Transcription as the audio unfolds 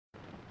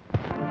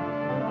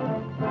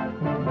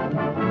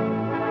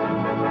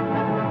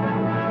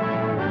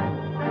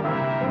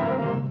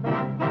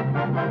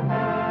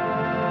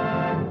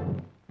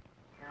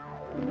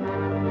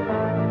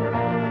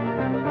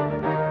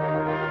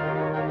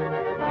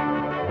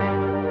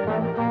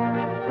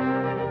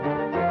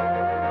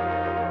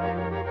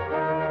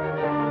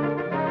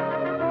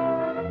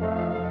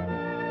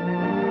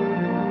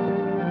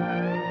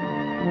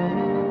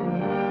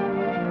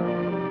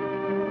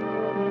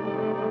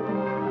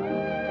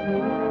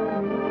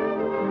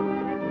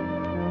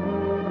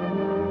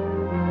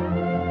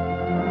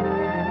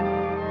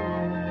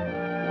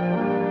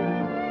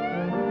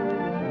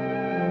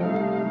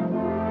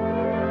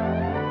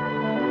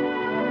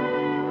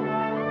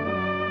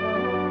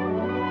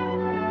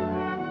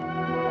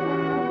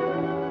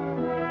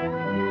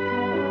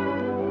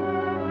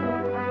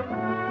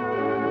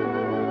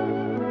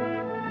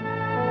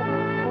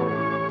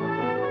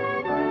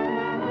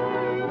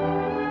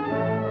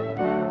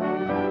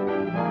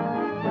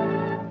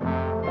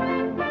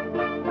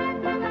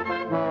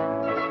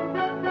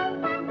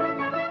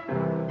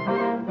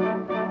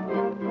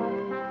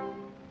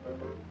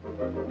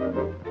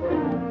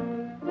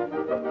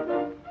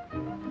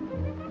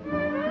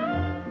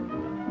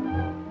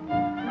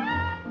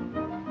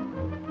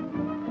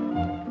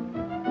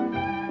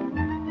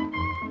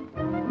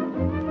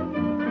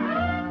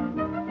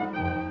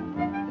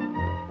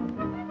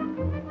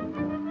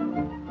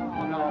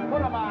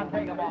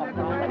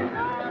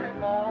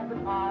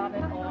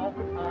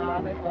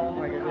Hey,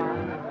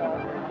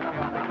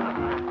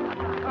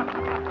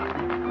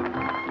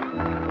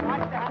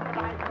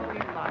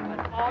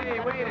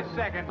 wait a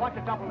second. What's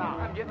the trouble now?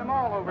 I'm getting them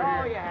all over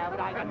here. Oh, you have it.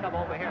 I got some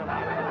over here.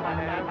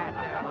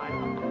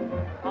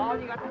 Oh,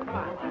 you got to come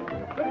on.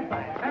 Pretty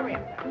fast. Hurry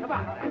up. Come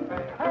on.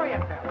 Hurry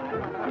up there.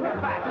 Pretty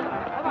fast.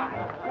 Come on.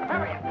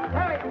 Hurry up.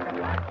 Hurry up.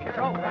 You're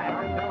so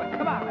fast.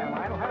 Come on there,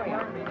 Lionel. Hurry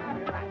up.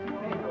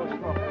 Go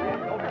slow.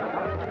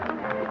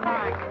 All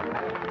right.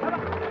 Come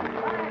on.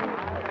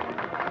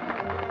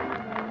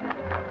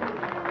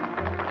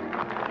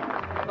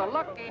 The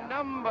lucky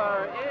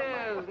number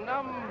is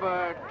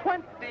number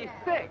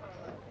 26.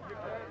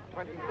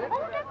 26?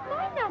 Oh, that's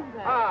my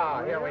number.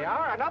 Ah, here we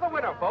are. Another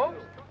winner,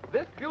 folks.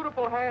 This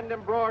beautiful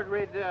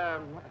hand-embroidered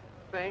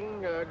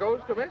thing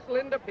goes to Miss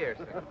Linda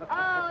Pearson.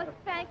 Oh,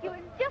 thank you.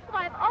 It's just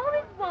what I've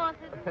always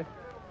wanted.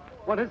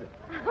 What is it?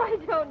 I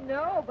don't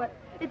know, but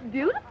it's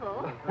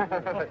beautiful.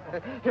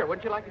 Here,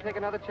 wouldn't you like to take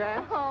another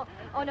chance? Oh,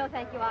 no,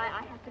 thank you.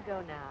 I have to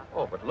go now.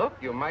 Oh, but look,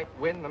 you might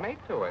win the mate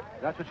to it.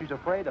 That's what she's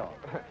afraid of.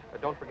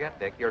 But don't forget,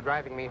 Dick, you're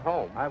driving me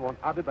home. I won't.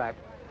 I'll be back.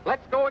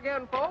 Let's go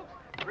again, folks.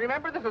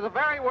 Remember, this is a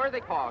very worthy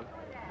cause.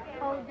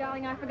 Oh,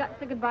 darling, I forgot to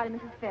say goodbye to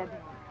Mrs. Febb.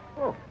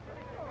 Oh.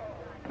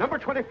 Number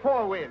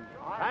 24 wins.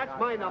 That's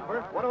my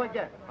number. What do I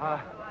get?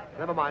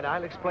 Never mind.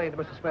 I'll explain to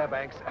Mrs.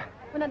 Fairbanks.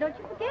 Well, now, don't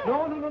you forget.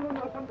 No.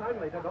 Sometime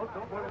later.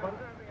 Don't worry about it.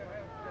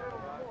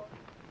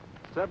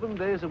 7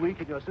 days a week,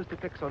 and your sister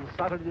picks on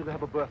Saturday to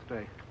have a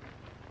birthday.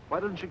 Why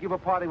doesn't she give a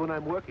party when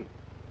I'm working?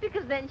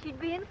 Because then she'd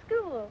be in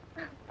school.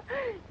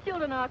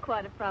 Children are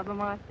quite a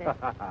problem, aren't they?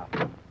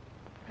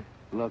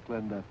 Look,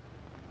 Linda,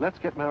 let's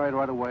get married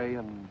right away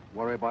and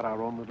worry about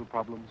our own little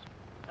problems.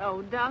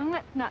 Oh, darling,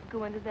 let's not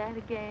go into that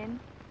again.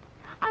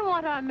 I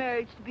want our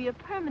marriage to be a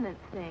permanent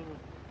thing,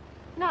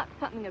 not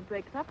something that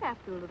breaks up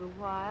after a little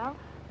while.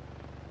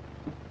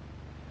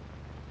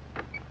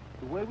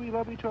 The way we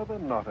love each other,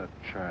 not a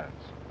chance.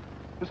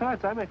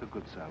 Besides, I make a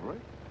good salary.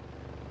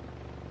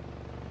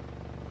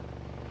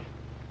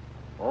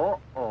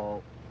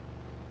 Uh-oh.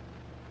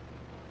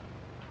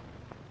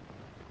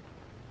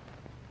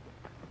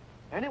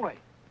 Anyway,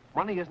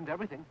 money isn't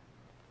everything.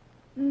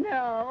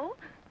 No?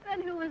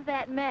 Then who is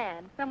that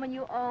man? Someone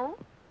you owe?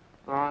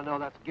 Oh, no,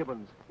 that's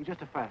Gibbons. He's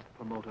just a fast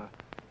promoter.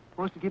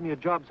 Wants to give me a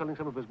job selling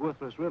some of his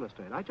worthless real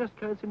estate. I just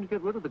can't seem to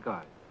get rid of the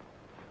guy.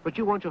 But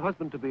you want your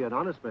husband to be an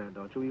honest man,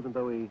 don't you, even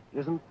though he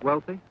isn't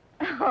wealthy?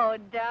 Oh,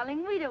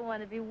 darling, we don't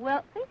want to be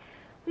wealthy.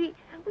 We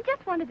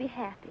just want to be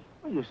happy.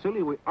 Well, you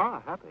silly, we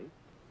are happy.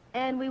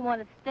 And we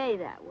want to stay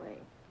that way.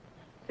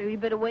 So you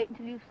better wait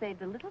until you've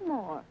saved a little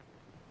more.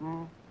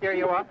 Here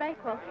you are. Mr.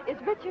 Bakewell, is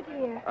Richard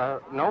here?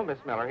 No, Miss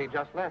Miller. He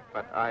just left,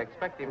 but I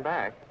expect him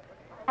back.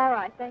 All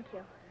right, thank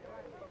you.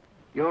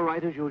 You're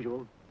right, as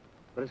usual.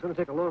 But it's going to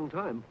take a long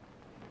time.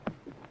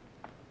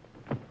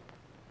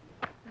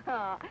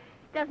 Oh,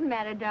 doesn't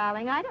matter,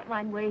 darling. I don't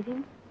mind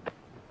waiting.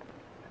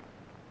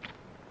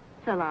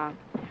 So long.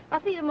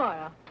 I'll see you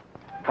tomorrow.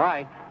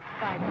 Bye.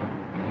 Bye.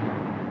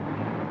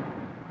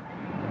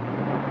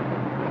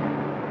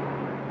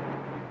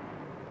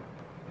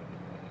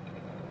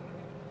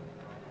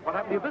 What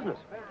happened to your business?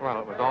 Well,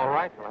 it was all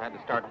right till I had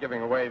to start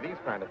giving away these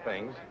kind of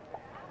things.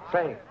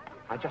 Say,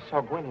 I just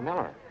saw Gwenny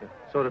Miller.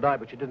 So did I,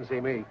 but she didn't see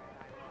me.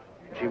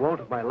 She won't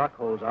if my luck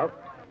holds out.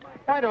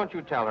 Why don't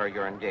you tell her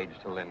you're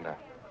engaged to Linda?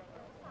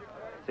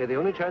 Say, the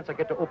only chance I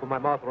get to open my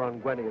mouth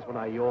around Gwenny is when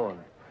I yawn.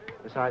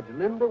 Besides,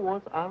 Linda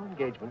wants our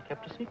engagement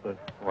kept a secret.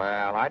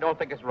 Well, I don't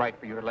think it's right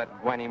for you to let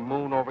Gwenny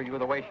moon over you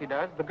the way she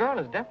does. The girl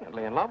is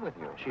definitely in love with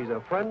you. She's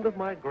a friend of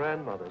my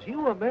grandmother's.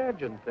 You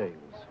imagine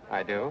things.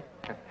 I do?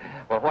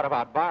 Well, what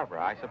about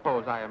Barbara? I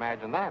suppose I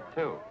imagine that,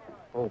 too.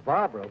 Oh,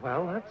 Barbara,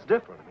 well, that's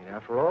different. I mean,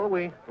 after all,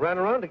 we ran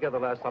around together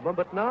last summer,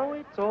 but now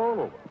it's all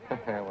over.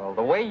 Well,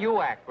 the way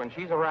you act when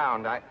she's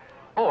around,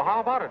 Oh, how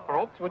about it,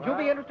 folks? Would you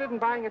be interested in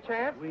buying a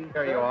chance?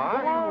 Here you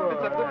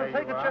are.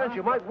 Take a chance.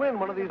 You might win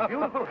one of these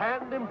beautiful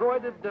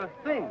hand-embroidered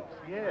things.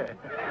 Yeah.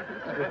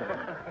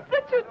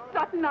 Richard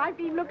Sutton, I've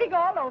been looking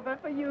all over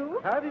for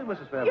you. Have you,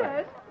 Mrs. Fairbanks?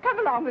 Yes. Come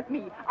along with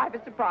me. I've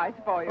a surprise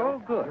for you.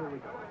 Oh, good.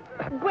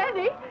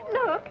 Gwenny,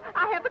 look,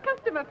 I have a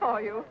customer for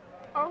you.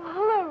 Oh,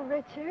 hello,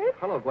 Richard.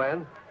 Hello,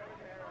 Gwen.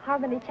 How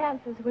many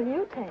chances will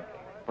you take?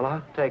 Well,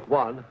 I'll take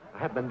one. I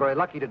haven't been very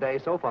lucky today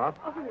so far.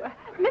 Oh,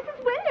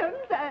 Mrs. Williams,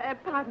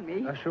 pardon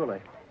me. Surely.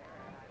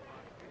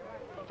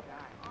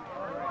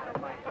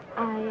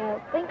 I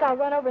think I'll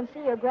run over and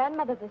see your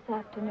grandmother this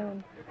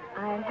afternoon.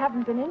 I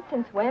haven't been in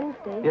since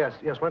Wednesday.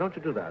 Yes, why don't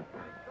you do that?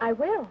 I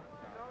will.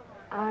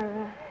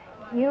 Are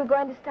you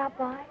going to stop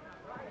by?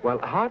 Well,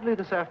 hardly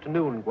this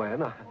afternoon,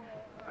 Gwen.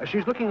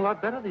 She's looking a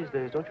lot better these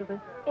days, don't you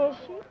think? Is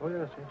she? Oh,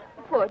 yes.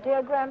 Poor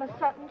dear Grandma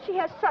Sutton. She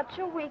has such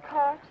a weak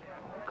heart.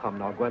 Come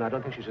now, Gwen, I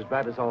don't think she's as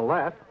bad as all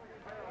that.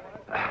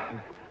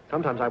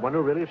 Sometimes I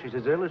wonder, really, if she's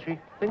as ill as she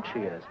thinks she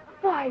is.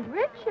 Why,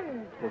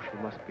 Richard? Well, she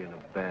must be in a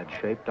bad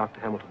shape. Dr.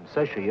 Hamilton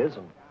says she is,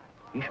 and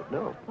he should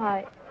know.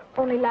 Why,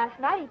 only last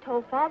night he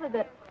told Father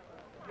that...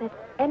 that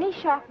any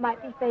shock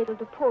might be fatal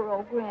to poor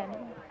old Granny.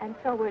 And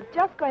so we're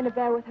just going to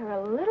bear with her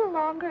a little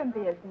longer and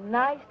be as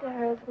nice to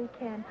her as we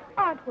can,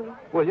 aren't we?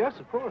 Well, yes,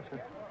 of course.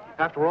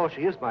 After all,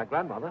 she is my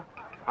grandmother.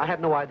 I had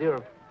no idea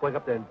of going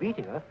up there and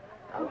beating her.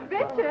 Oh,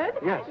 Richard.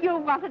 Yes. You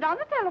wanted on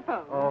the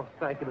telephone. Oh,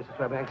 thank you, Mrs.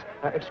 Fairbanks.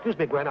 Excuse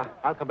me, Gwen.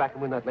 I'll come back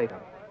and win that later.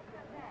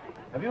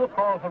 Have you a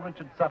call for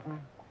Richard Sutton?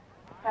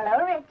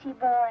 Hello, Richie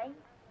boy.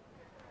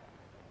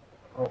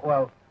 Oh,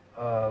 well,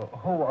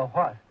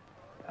 what?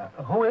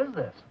 Who is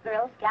this?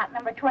 Girl Scout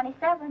number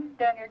 27,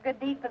 doing her good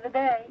deed for the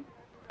day.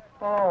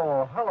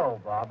 Oh, hello,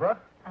 Barbara.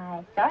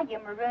 I saw you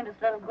marooned as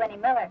little Gwenny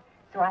Miller,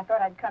 so I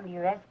thought I'd come to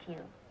your rescue.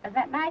 Was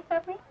that nice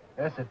of me?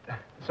 Yes, it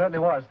certainly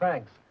was.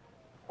 Thanks.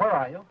 Where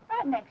are you?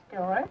 Right next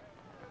door.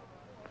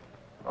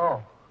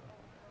 Oh.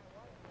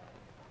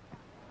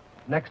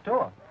 Next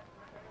door.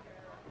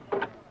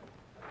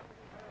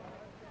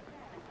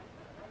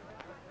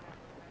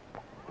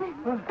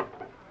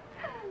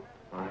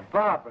 Why,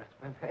 Barbara,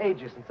 it's been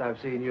ages since I've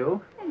seen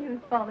you. And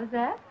whose fault is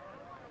that?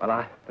 Well,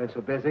 I've been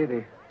so busy.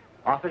 The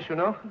office, you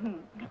know.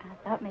 I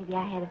thought maybe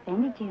I had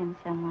offended you in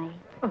some way.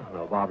 Oh,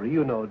 no, Barbara,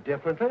 you know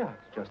differently.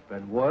 It's just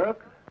been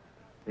work.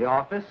 The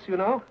office, you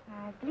know.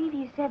 I believe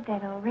you said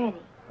that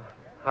already.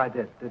 I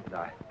did, didn't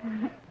I?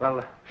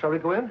 Well, shall we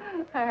go in?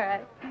 All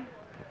right.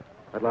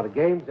 Got a lot of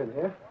games in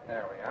here.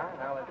 There we are.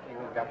 Now let's see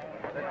who's got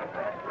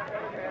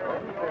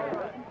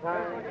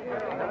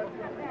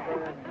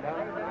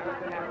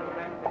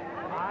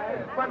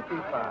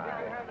 25.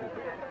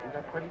 You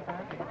got 25?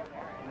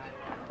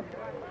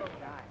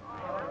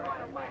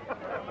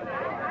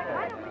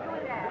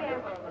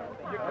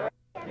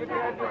 You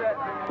can't do that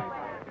to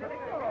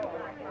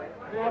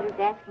me. I was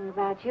asking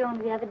about you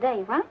only the other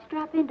day. Why don't you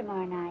drop in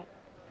tomorrow night?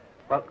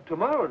 Well,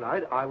 tomorrow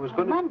night I was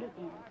going to... Monday,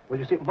 then. Well,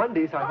 you see,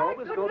 Mondays I My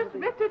always go to goodness, the...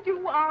 Richard,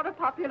 you are a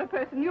popular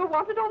person. You're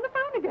wanted on the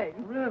phone again.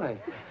 Really?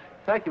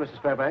 Thank you, Mrs.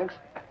 Fairbanks.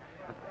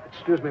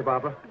 Excuse me,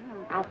 Barbara.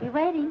 I'll be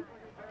waiting.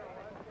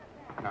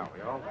 Now,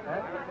 we all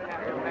set?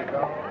 Here we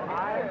go.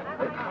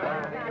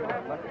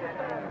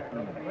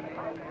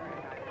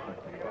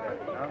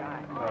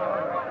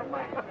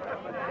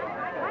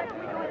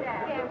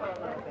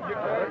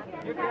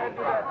 You can't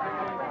do that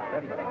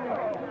to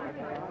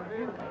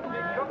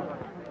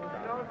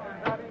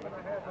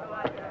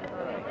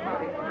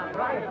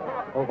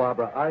Oh,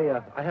 Barbara,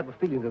 I have a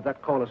feeling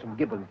that call is from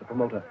Gibbons, the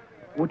promoter.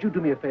 Would you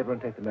do me a favor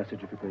and take the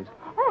message, if you please?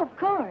 Oh, of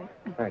course.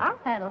 Thanks. I'll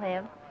handle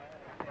him.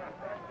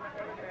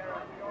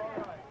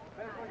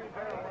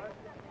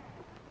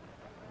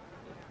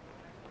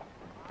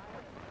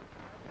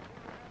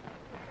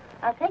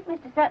 I'll take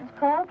Mr. Sutton's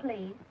call,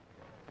 please.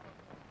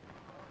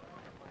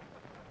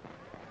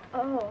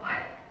 Oh.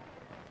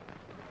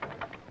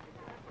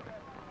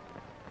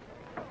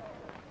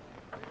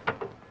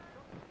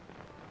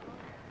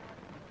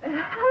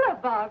 Hello,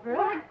 Barbara.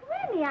 Why,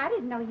 Granny, I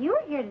didn't know you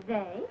were here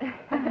today.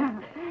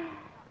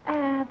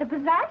 The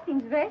bazaar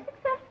seems very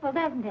successful,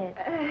 doesn't it?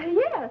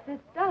 Yes, it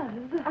does.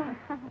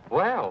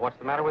 Well, what's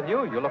the matter with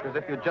you? You look as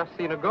if you'd just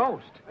seen a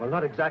ghost. Well,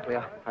 not exactly.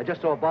 I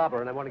just saw Barbara,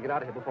 and I want to get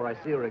out of here before I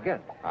see her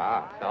again.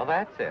 Ah, so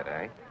that's it,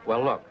 eh?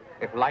 Well, look,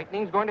 if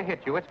lightning's going to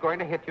hit you, it's going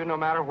to hit you no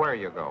matter where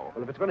you go.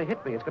 Well, if it's going to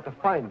hit me, it's got to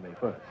find me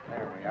first.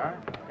 There we are.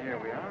 Here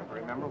we are.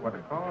 Remember what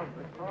it caused.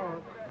 It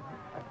caused.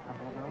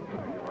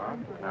 There you are.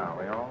 Now,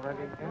 we all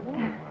ready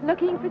again?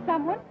 Looking for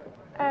someone?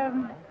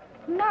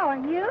 No, are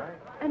you?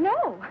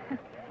 No.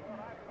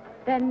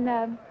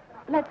 Then,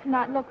 let's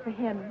not look for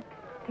him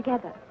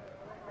together.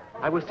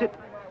 I will sit.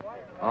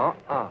 I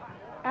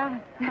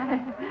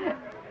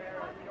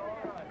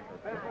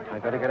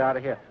gotta get out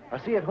of here. I'll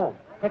see you at home.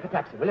 Take a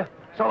taxi, will you?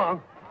 So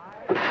long.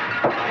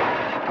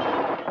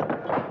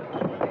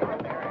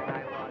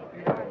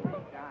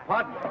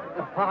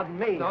 Pardon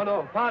me.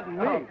 No, pardon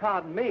me. Oh,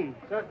 pardon me.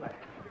 Certainly.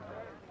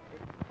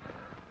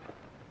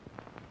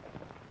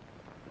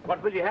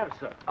 What will you have,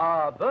 sir?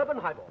 Bourbon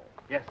highball.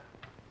 Yes.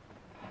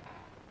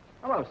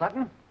 Hello,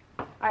 Sutton.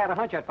 I had a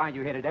hunch I'd find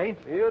you here today.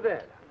 You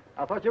did.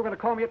 I thought you were going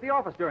to call me at the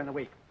office during the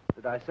week.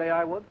 Did I say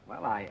I would?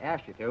 Well, I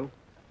asked you to.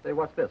 Say,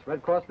 what's this,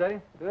 Red Cross Day?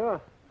 Yeah.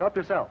 Help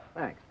yourself.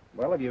 Thanks.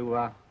 Well, have you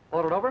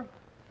thought it over?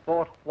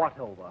 Thought what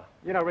over?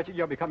 You know, Richard,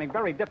 you're becoming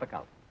very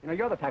difficult. You know,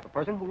 you're the type of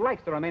person who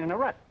likes to remain in a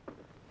rut.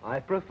 I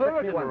prefer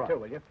Fix me it one, too,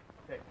 will you?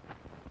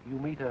 You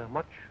meet a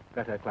much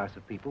better class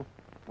of people.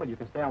 Well, you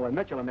can stay on with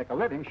Mitchell and make a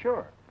living,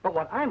 sure. But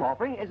what I'm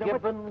offering is a...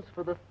 Gibbons,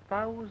 for the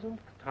 1000th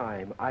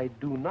time, I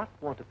do not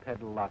want to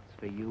peddle lots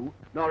for you,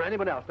 nor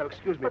anyone else. Now,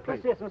 excuse me, But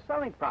please. this isn't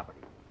selling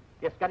property.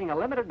 It's getting a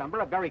limited number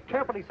of very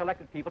carefully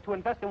selected people to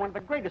invest in one of the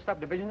greatest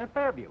subdivisions in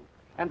Fairview.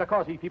 And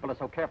because these people are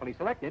so carefully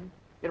selected,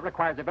 it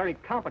requires a very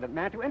competent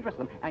man to interest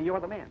them. And you're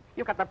the man.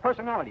 You've got the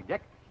personality,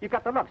 Dick. You've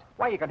got the looks.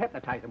 Why, you can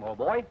hypnotize them, old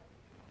boy.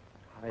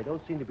 I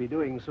don't seem to be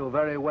doing so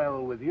very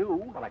well with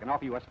you. Well, I can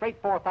offer you a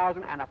straight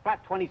 4,000 and a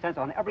flat 20 cents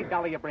on every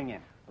dollar you bring in.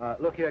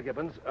 Look here,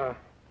 Gibbons.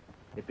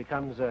 It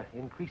becomes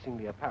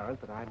increasingly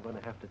apparent that I'm going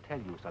to have to tell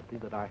you something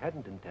that I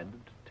hadn't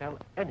intended to tell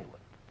anyone.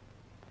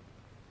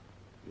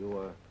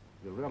 You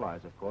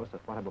realize, of course,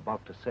 that what I'm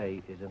about to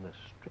say is in the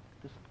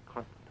strictest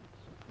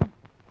confidence.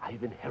 I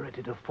I've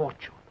inherited a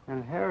fortune.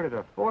 Inherited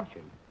a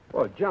fortune?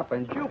 Well,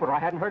 jumping Jupiter, I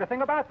hadn't heard a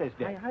thing about this,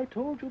 Dick. I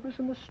told you this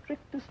in the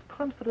strictest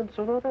confidence,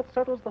 so now that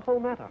settles the whole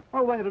matter.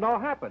 Well, when did it all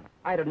happen?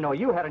 I didn't know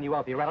you had any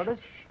wealthy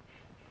relatives.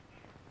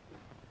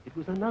 It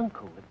was an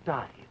uncle that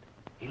died.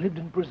 He lived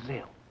in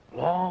Brazil,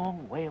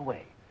 long way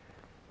away.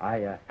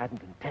 I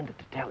hadn't intended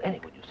to tell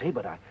anyone, you see,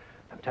 but I'm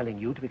telling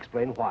you to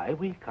explain why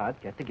we can't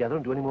get together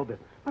and do any more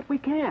business. But we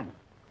can.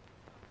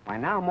 Why,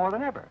 now more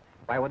than ever.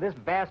 Why, with this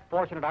vast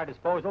fortune at our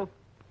disposal,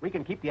 we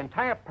can keep the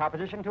entire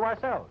proposition to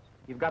ourselves.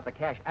 You've got the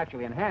cash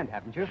actually in hand,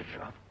 haven't you?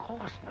 Of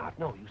course not.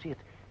 No, you see,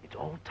 it's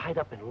all tied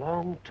up in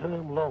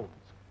long-term loans.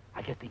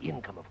 I get the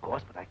income, of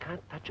course, but I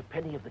can't touch a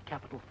penny of the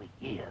capital for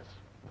years.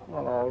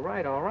 Well, all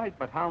right,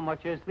 but how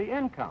much is the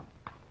income?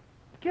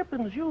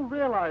 Gibbons, you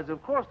realize,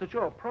 of course, that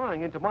you're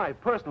prying into my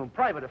personal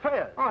private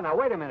affairs. Oh, now,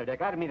 wait a minute,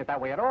 Dick. I didn't mean it that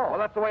way at all. Well,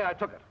 that's the way I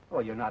took it.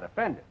 Well, you're not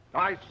offended.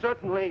 I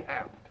certainly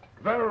am.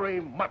 Very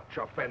much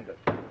offended.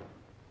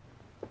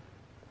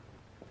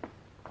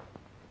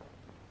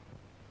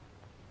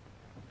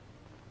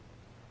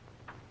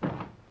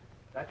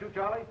 That you,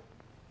 Charlie?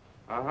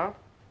 Uh-huh.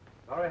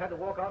 Sorry I had to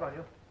walk out on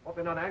you. Hope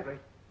you're not angry.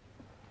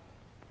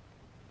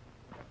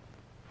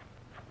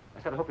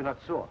 I said I hope you're not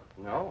sore.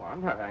 No,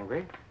 I'm not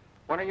angry.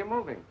 When are you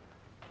moving?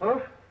 Huh?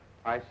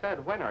 I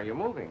said, when are you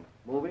moving?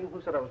 Moving?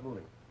 Who said I was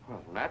moving?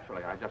 Well,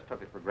 naturally, I just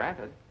took it for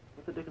granted.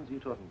 What the dickens are you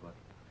talking about?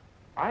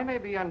 I may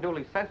be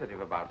unduly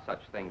sensitive about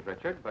such things,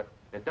 Richard, but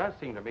it does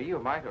seem to me you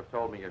might have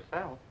told me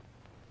yourself.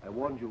 I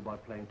warned you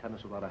about playing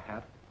tennis without a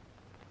hat.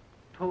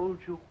 Told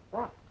you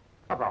what?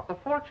 About the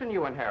fortune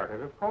you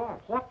inherited, of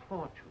course. What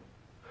fortune?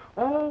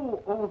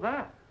 Oh,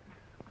 that.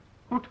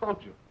 Who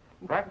told you?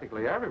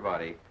 Practically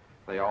everybody.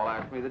 They all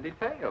asked me the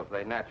details.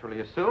 They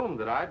naturally assumed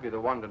that I'd be the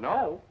one to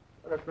know.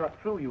 Well, that's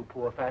not true, you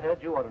poor fathead.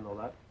 You ought to know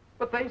that.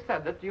 But they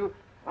said that you...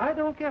 I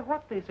don't care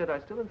what they said. I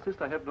still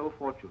insist I have no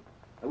fortune.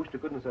 I wish to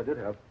goodness I did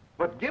have.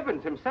 But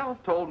Gibbons himself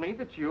told me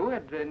that you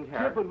had inherited...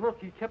 Yeah, but look,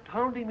 he kept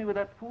hounding me with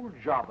that fool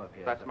job of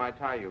his. That's my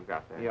tie you've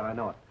got there. Yeah, I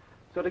know it.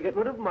 So to get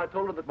rid of him, I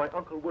told her that my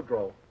Uncle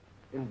Woodrow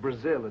in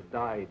Brazil had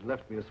died and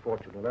left me his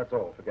fortune, and that's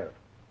all. Forget it.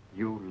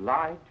 You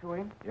lied to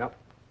him? Yep.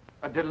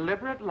 A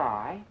deliberate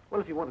lie? Well,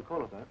 if you want to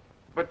call it that.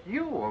 But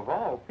you, of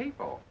all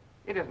people,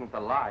 it isn't the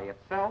lie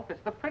itself,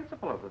 it's the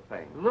principle of the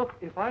thing. Look,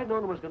 if I'd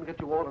known I was going to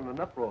get you all in an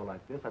uproar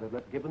like this, I'd have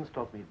let Gibbons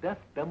talk me deaf,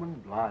 dumb,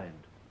 and blind.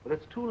 But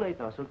it's too late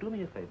now, so do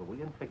me a favor, will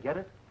you, and forget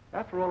it?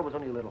 After all, it was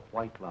only a little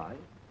white lie.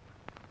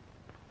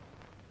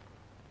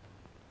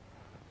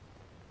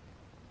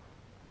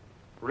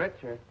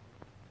 Richard,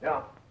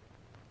 Yeah,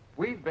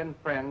 we've been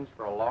friends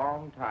for a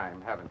long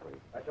time, haven't we?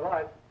 that's your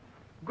life.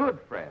 Good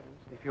friends.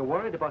 If you're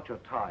worried about your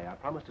tie, I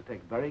promise to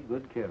take very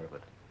good care of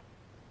it.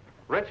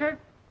 Richard,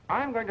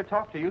 I'm going to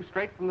talk to you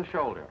straight from the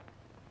shoulder.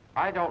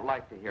 I don't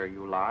like to hear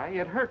you lie.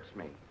 It hurts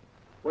me.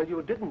 Well,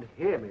 you didn't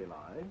hear me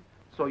lie,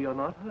 so you're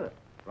not hurt,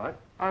 right?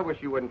 I wish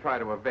you wouldn't try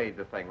to evade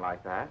the thing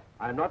like that.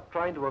 I'm not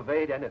trying to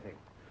evade anything.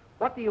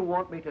 What do you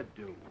want me to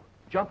do?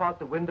 Jump out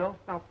the window?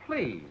 Now,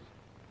 please,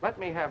 let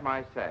me have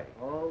my say.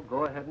 Oh,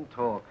 go ahead and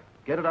talk.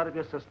 Get it out of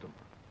your system.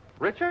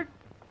 Richard,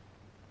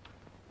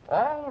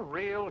 all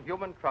real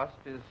human trust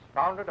is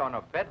founded on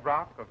a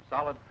bedrock of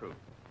solid truth.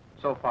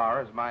 So far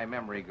as my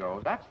memory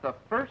goes, that's the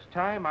first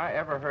time I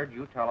ever heard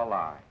you tell a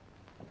lie.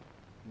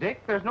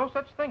 Dick, there's no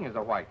such thing as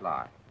a white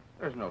lie.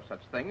 There's no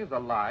such thing as a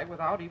lie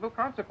without evil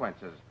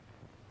consequences.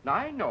 Now,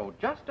 I know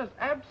just as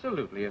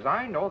absolutely as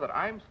I know that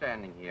I'm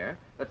standing here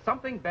that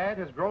something bad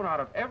has grown out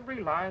of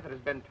every lie that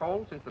has been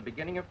told since the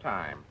beginning of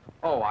time.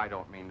 Oh, I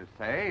don't mean to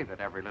say that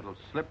every little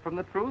slip from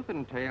the truth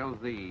entails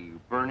the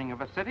burning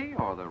of a city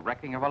or the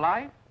wrecking of a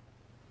life.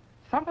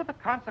 Some of the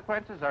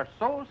consequences are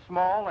so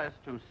small as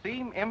to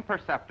seem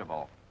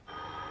imperceptible.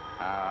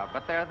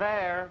 But they're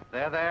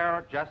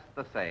there just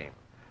the same.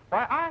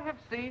 Why, I have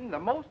seen the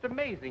most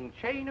amazing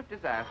chain of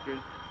disasters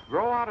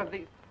grow out of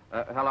the...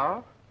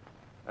 hello?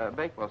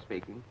 Bakewell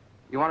speaking.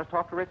 You want to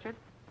talk to Richard?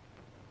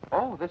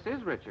 Oh, this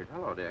is Richard.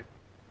 Hello, Dick.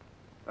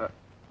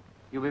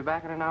 You'll be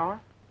back in an hour?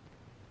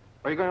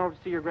 Or are you going over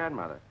to see your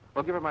grandmother?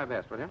 Well, give her my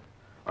best, will you?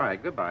 All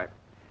right, goodbye.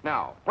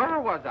 Now, where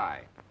was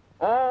I?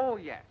 Oh,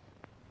 yes.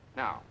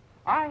 Now,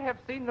 I have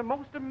seen the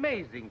most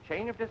amazing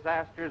chain of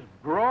disasters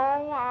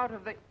grow out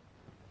of the...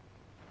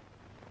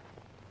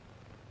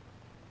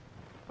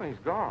 Well, he's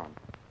gone.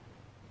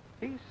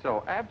 He's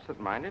so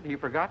absent-minded, he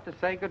forgot to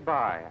say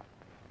goodbye.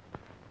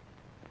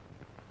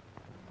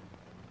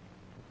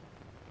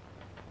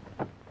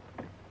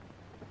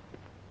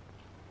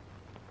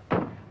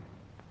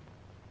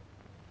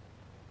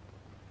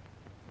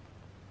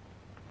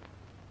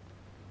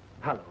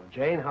 Hello,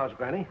 Jane. How's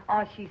Granny?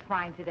 Oh, she's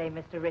fine today,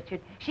 Mr.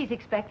 Richard. She's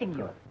expecting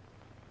you.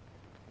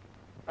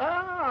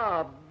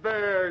 Ah,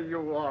 there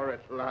you are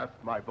at last,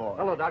 my boy.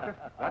 Hello, Doctor.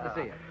 Glad to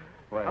see you.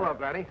 Well, Hello,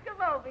 Granny. Come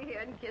over here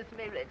and kiss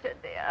me, Richard,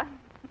 dear.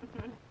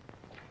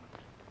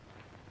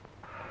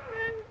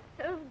 I'm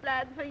so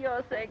glad for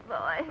your sake,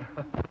 boy.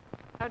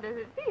 How does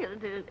it feel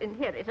to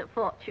inherit a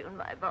fortune,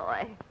 my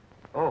boy?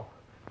 Oh,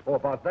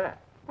 about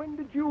that. when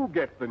did you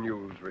get the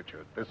news,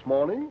 Richard? This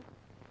morning?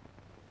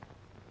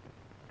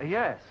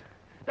 Yes.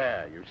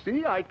 There, you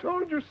see, I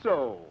told you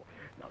so.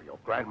 Now, your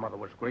grandmother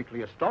was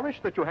greatly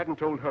astonished that you hadn't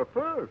told her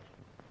first.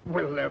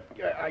 Well,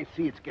 I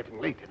see it's getting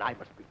late and I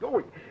must be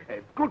going.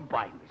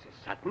 Goodbye,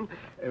 Mrs. Sutton.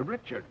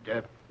 Richard,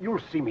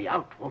 you'll see me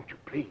out, won't you,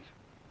 please?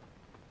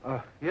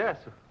 Yes,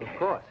 of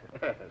course.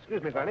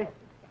 Excuse me, Granny.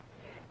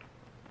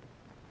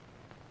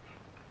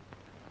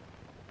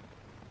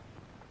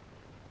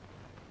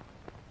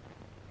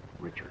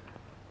 Richard,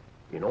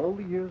 in all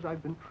the years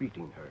I've been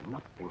treating her,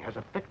 nothing has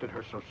affected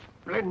her so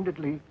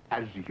splendidly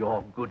as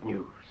your good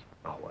news.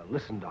 Oh, well,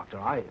 listen, Doctor,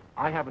 I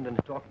haven't any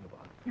talking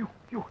about it.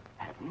 You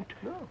haven't?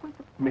 No. Well,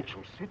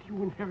 Mitchell said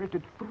you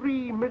inherited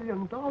 $3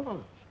 million.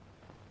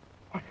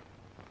 Why,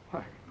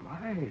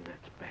 my,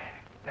 that's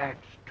bad.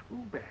 That's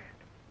too bad.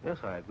 Yes,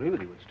 I agree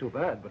with you. It's too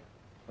bad, but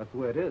that's the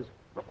way it is.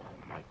 Oh,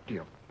 my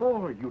dear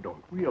boy, you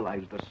don't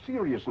realize the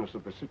seriousness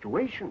of the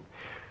situation.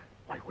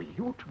 Why, were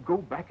you to go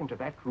back into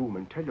that room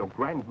and tell your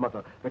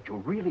grandmother that you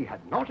really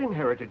had not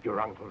inherited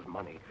your uncle's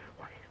money,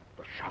 why,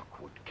 the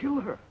shock would kill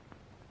her.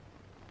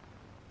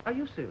 Are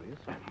you serious?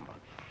 I'm not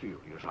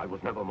serious. I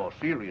was never more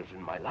serious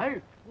in my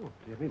life. Oh,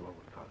 dear me. Well,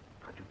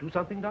 can't you do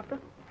something, Doctor?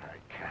 I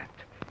can't.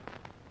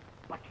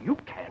 But you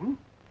can.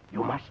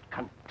 You must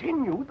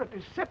continue the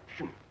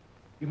deception.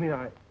 You mean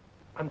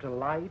I'm to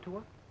lie to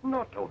her?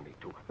 Not only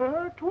to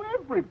her, to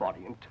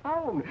everybody in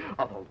town.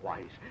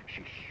 Otherwise,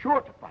 she's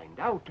sure to find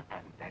out,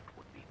 and that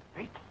would be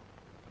fatal.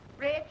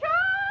 Richard!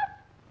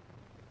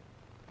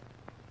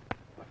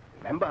 But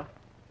remember,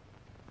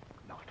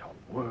 not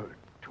a word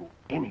to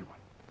anyone.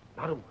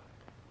 Not a word.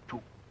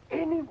 To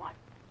anyone.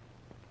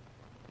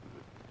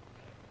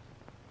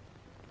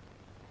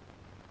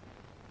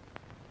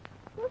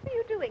 What were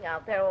you doing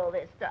out there all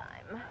this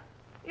time?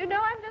 You know,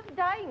 I'm just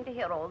dying to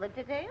hear all the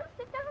details.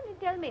 Sit down and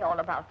tell me all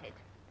about it.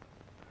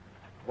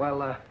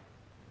 Well,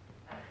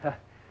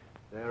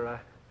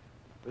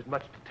 there's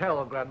much to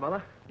tell,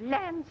 Grandmother.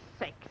 Land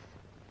sakes.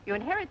 You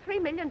inherit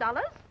 $3 million,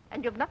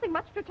 and you've nothing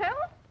much to tell?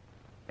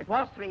 It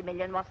was $3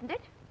 million, wasn't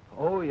it?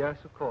 Oh, yes,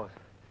 of course.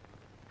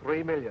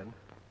 $3 million.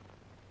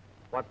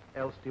 What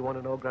else do you want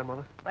to know,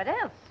 Grandmother? What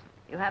else?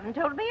 You haven't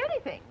told me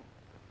anything.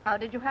 How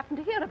did you happen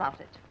to hear about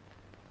it?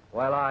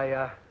 Well,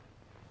 I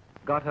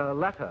got a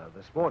letter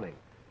this morning.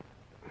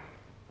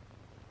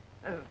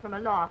 From a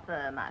law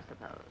firm, I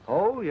suppose.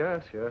 Oh,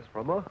 yes,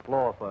 from a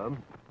law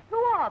firm. Who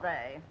are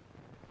they?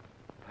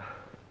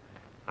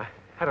 I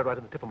had it right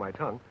on the tip of my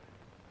tongue.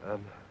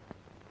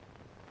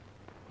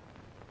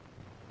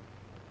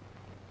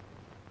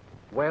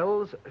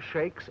 Wells,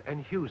 Shakes,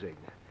 and Husing.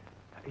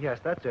 Yes,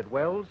 that's it.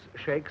 Wells,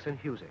 Shakes, and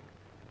Husing.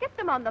 Get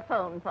them on the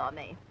phone for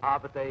me.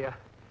 But they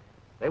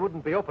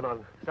wouldn't be open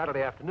on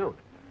Saturday afternoon.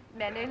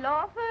 Many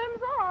law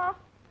firms are.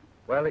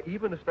 Well,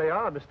 even if they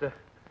are, Mr.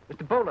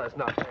 Bowler's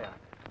not there.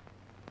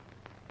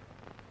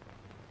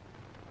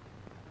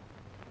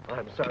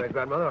 I'm sorry,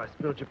 Grandmother. I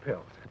spilled your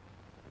pills.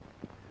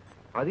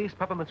 Are these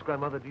peppermints,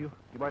 Grandmother? Do you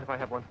mind if I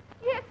have one?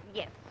 Yes.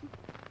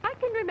 I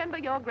can remember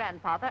your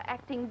grandfather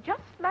acting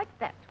just like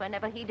that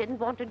whenever he didn't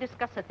want to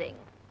discuss a thing.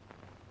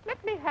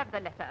 Let me have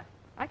the letter.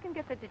 I can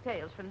get the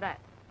details from that.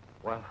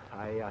 Well,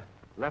 I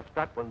left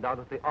that one down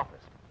at the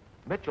office.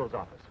 Mitchell's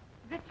office.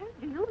 Richard,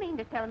 do you mean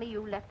to tell me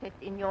you left it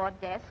in your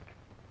desk?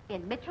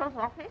 In Mitchell's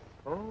office?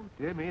 Oh,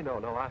 dear me,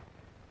 no.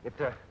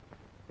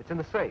 It's in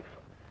the safe.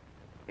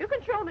 You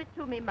can show it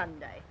to me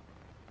Monday.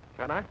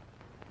 Can I?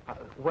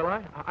 Will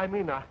I? I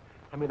mean,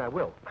 I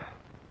will.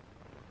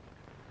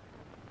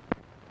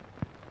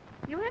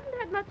 You haven't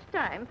had much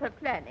time for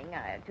planning,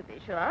 to be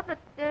sure, but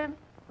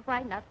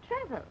why not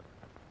travel?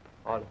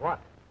 On what?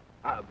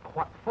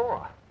 What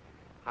for?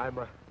 I'm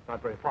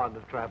not very fond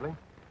of traveling.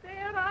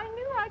 There, I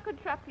knew I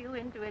could trap you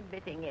into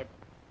admitting it.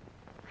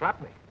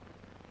 Trap me?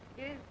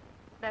 Yes,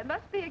 there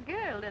must be a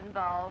girl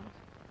involved.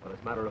 Well, as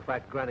a matter of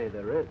fact, Granny,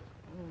 there is.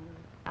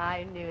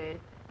 I knew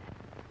it.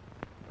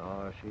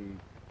 Oh,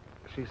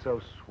 she's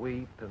so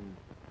sweet and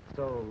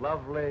so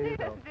lovely. She's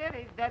a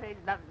very, very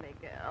lovely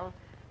girl.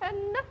 And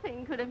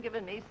nothing could have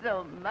given me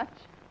so much.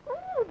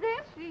 Oh,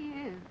 there she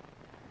is.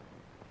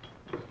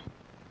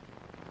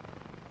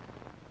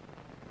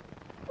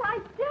 Why,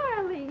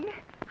 darling,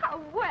 how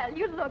well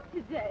you look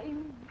today.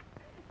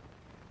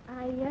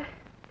 I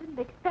didn't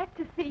expect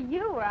to see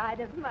you, or I'd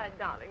have... My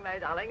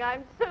darling,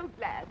 I'm so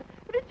glad.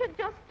 Richard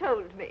just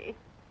told me.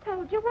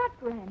 Told you what,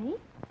 Granny?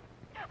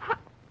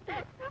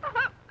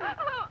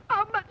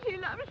 How much he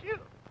loves you.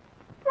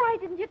 Why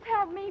didn't you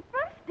tell me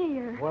first,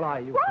 dear? Well,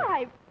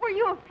 Why? Were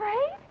you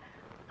afraid?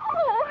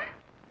 Oh,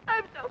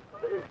 I'm so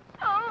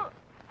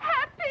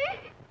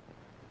happy.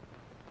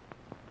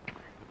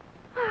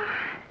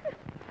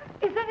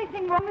 Is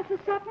anything wrong, Mrs.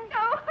 Sutton?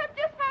 No, I'm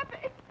just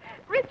happy.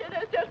 Richard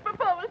has just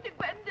proposed to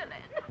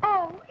Gwendolyn.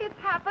 Oh, it's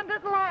happened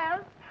at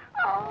last.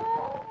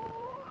 Oh.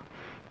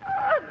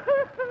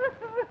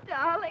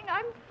 Darling,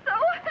 I'm so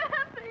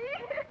happy.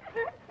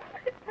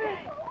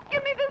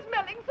 Give me the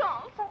smelling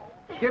salts.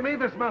 Give me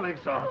the smelling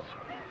salts.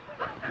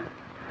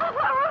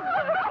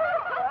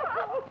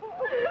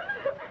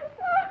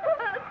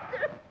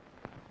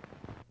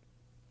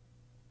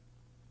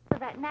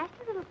 That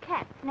nasty little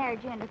cat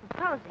snared you into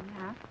proposing,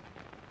 huh?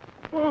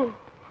 Oh,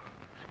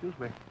 excuse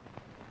me.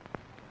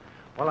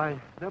 Well, I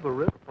never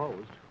really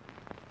proposed.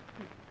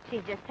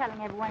 She's just telling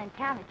everyone in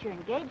town that you're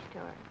engaged to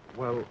her.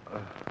 Well,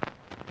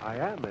 I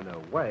am in a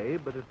way,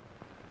 but it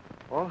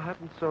all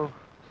happened so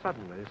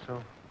suddenly,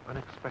 so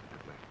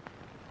unexpectedly.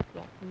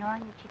 Yes,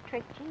 knowing that she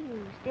tricked you,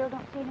 you still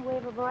don't see any way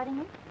of avoiding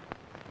it?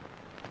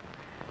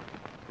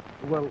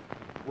 Well,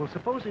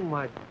 supposing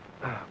my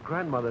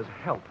grandmother's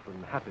health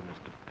and happiness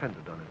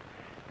depended on it.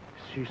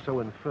 She's so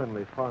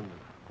infernally fond of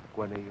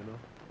Gwenny, you know.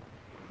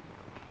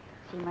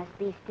 She must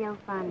be still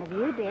fond of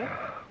you, dear.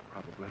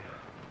 Probably.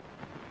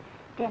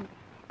 Then,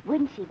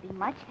 wouldn't she be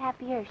much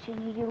happier if she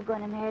knew you were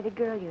going to marry the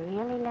girl you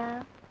really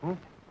love?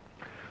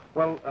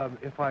 Well,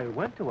 if I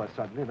went to her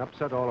suddenly and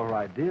upset all her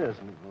ideas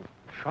and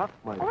shocked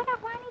my... Oh, now,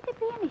 why need there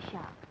be any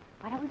shock?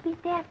 Why don't we be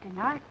deft and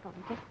artful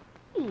and just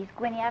ease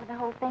Gwenny out of the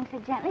whole thing so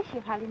gently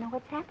she'll hardly know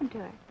what's happened to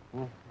her?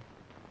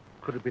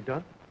 Could it be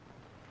done?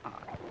 Oh,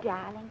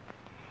 darling,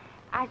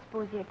 I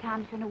suppose there are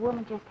times when a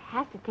woman just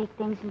has to take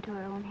things into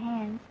her own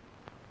hands.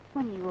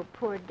 When you were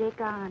poor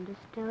Dick, I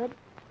understood.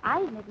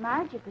 I even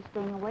admired you for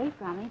staying away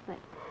from me, but,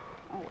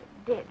 oh,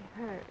 it did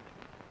hurt.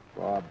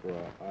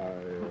 Barbara,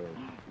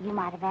 You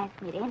might have asked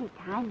me at any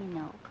time, you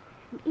know.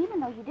 And even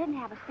though you didn't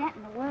have a cent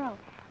in the world,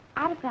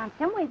 I'd have found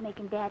some way of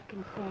making Dad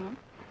consent.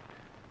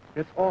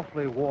 It's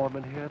awfully warm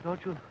in here.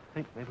 Don't you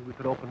think maybe we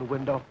could open the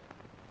window?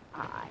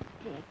 Ah,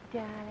 Dick,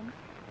 darling.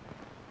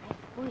 I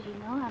suppose you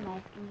know I'm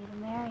asking you to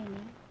marry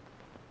me.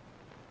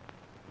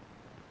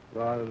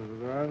 Oh,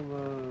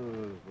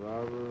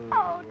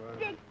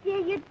 Dick, dear,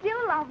 you do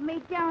love me,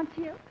 don't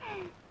you?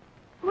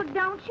 Well,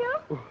 don't you?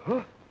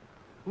 Huh?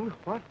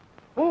 What?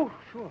 Oh,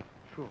 sure.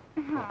 Oh,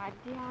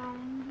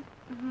 darling.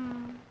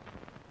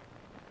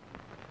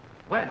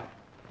 Well,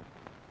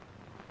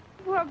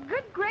 Well,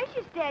 good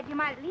gracious, Dad, you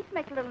might at least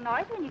make a little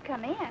noise when you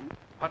come in.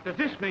 what does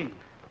this mean?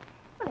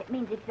 Well, it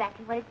means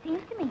exactly what it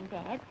seems to mean,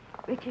 Dad.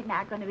 Richard and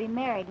I are going to be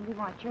married, and we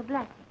want your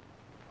blessing.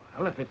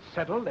 Well, if it's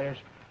settled, there's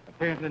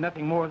apparently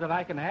nothing more that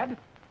I can add.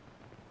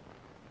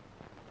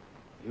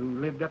 You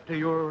lived up to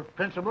your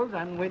principles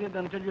and waited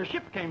until your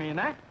ship came in,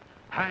 eh?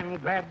 I'm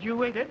glad you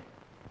waited.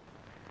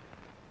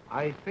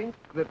 I think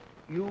that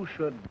you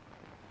should...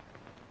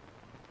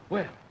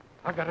 Well,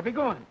 I've got to be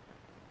going.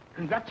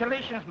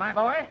 Congratulations, my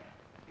boy.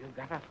 You've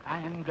got a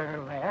fine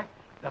girl there.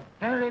 The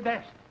very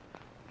best.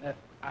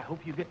 I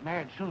hope you get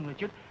married soon,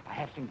 Richard. I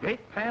have some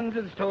great plans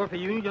in store for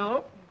you, you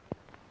know.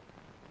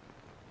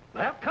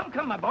 Well,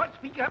 come, my boy.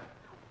 Speak up.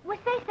 Well,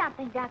 say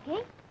something, Ducky.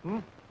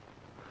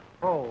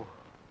 Oh,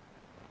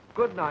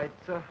 good night,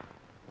 sir.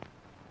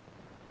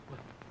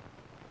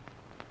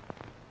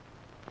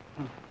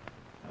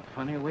 A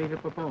funny way to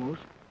propose.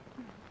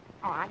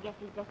 Oh, I guess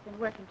he's just been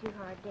working too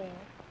hard, Dad.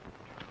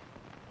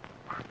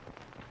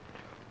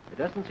 It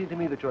doesn't seem to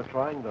me that you're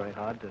trying very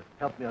hard to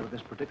help me out of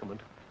this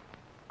predicament.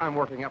 I'm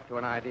working up to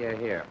an idea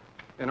here.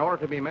 In order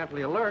to be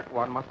mentally alert,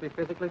 one must be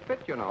physically fit,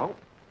 you know.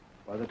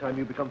 By the time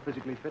you become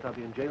physically fit, I'll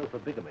be in jail for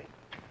bigamy.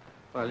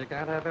 Well, you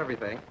can't have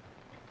everything.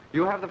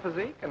 You have the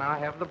physique, and I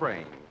have the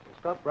brains.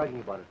 Stop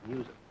bragging about it and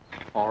use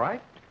it. All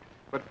right.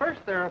 But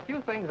first, there are a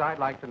few things I'd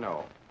like to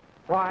know.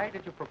 Why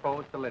did you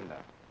propose to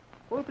Linda?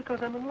 Well,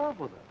 because I'm in love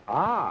with her.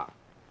 Ah,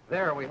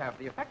 there we have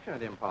the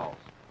affectionate impulse.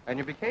 And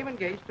you became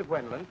engaged to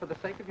Gwendolyn for the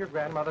sake of your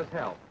grandmother's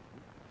health.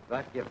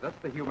 That gives us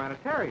the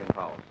humanitarian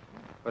pulse.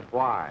 But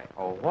why,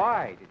 oh,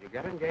 why did you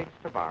get engaged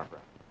to Barbara?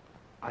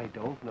 I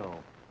don't know.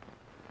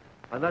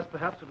 Unless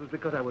perhaps it was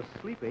because I was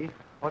sleepy.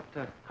 What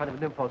kind of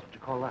an impulse would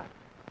you call that?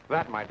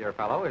 That, my dear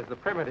fellow, is the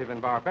primitive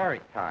and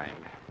barbaric kind.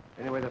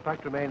 Anyway, the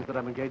fact remains that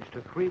I'm engaged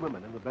to 3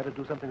 women, and we'd better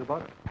do something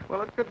about it.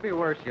 Well, it could be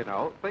worse, you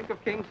know. Think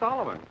of King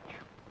Solomon.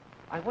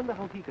 I wonder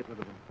how he got rid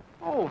of them.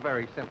 Oh,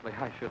 very simply,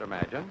 I should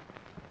imagine.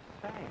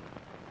 Say,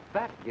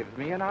 that gives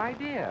me an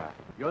idea.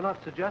 You're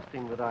not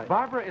suggesting that I...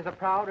 Barbara is a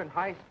proud and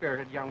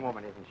high-spirited young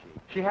woman, isn't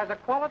she? She has a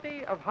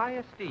quality of high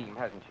esteem,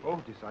 hasn't she?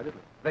 Oh,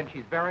 decidedly. Then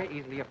she's very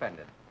easily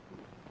offended.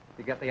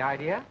 You get the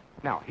idea?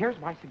 Now, here's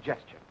my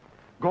suggestion.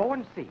 Go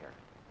and see her.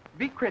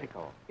 Be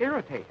critical.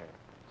 Irritate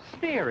her.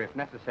 Sneer, if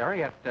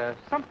necessary, at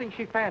something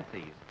she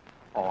fancies.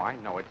 Oh, I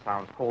know it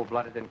sounds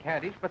cold-blooded and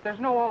caddish, but there's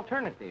no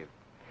alternative.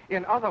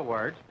 In other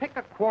words, pick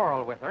a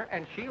quarrel with her,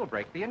 and she'll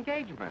break the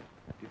engagement.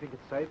 Do you think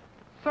it's safe?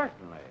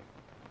 Certainly.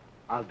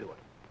 I'll do it.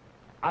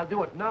 I'll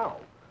do it now.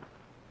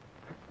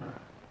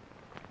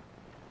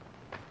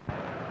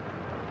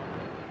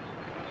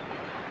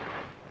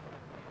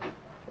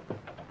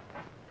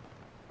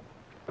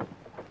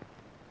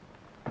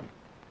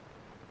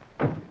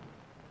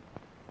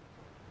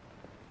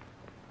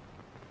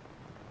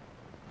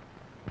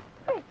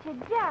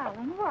 Richard,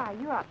 darling, why are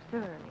you up so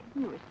early?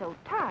 You were so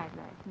tired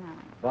last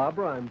night.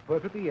 Barbara, I'm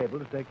perfectly able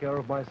to take care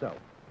of myself.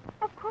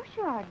 Of course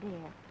you are,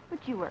 dear.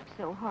 But you work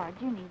so hard,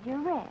 you need your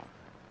rest.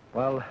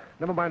 Well,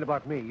 never mind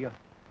about me.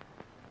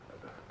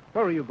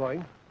 Where are you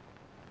going?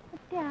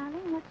 But,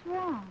 darling, what's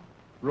wrong?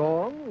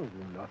 Wrong?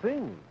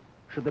 Nothing.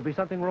 Should there be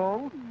something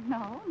wrong?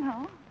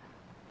 No.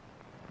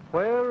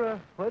 Where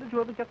did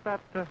you ever get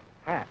that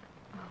hat?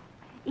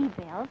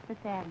 Ebel's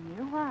Fifth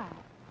Avenue. Why?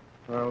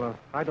 Well,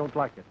 I don't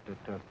like it.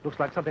 It looks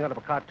like something out of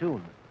a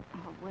cartoon.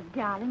 Oh, well,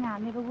 darling, I'll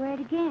never wear it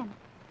again.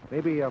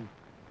 Maybe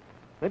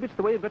it's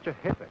the way you've got your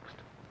hair fixed.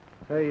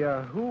 Say,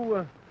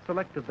 who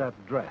selected that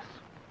dress?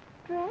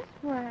 Dress?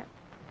 What?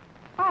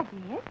 I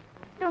did.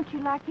 Don't you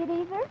like it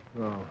either?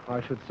 No,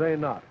 I should say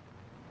not.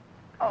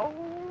 Oh,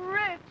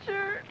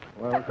 Richard.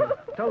 Well, to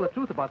tell the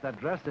truth about that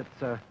dress,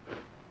 it's,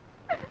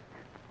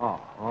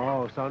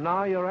 Oh, so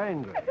now you're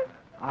angry.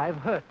 I've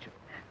hurt you.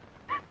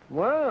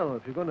 Well,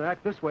 if you're going to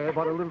act this way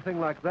about a little thing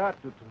like that...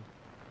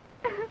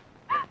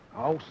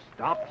 Oh,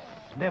 stop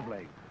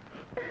sniveling.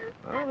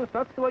 Well, if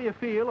that's the way you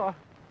feel,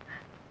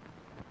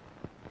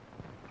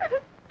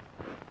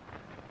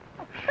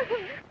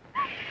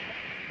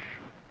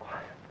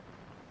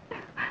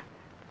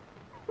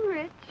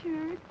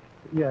 Richard,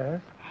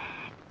 Yes?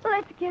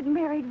 let's get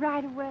married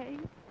right away.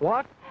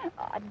 What?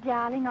 Oh,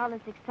 darling, all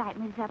this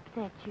excitement has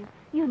upset you.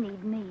 You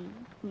need me.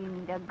 You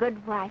need a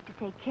good wife to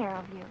take care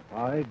of you.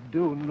 I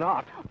do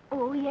not.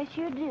 Oh, yes,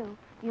 you do.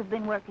 You've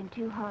been working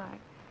too hard.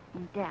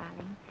 And,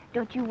 darling,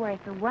 don't you worry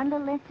for one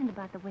little instant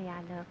about the way I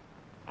look.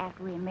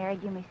 After we're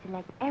married, you may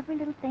select every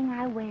little thing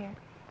I wear,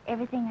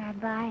 everything I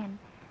buy, and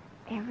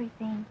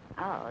everything.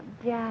 Oh,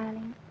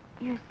 darling,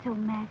 you're so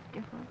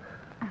masterful.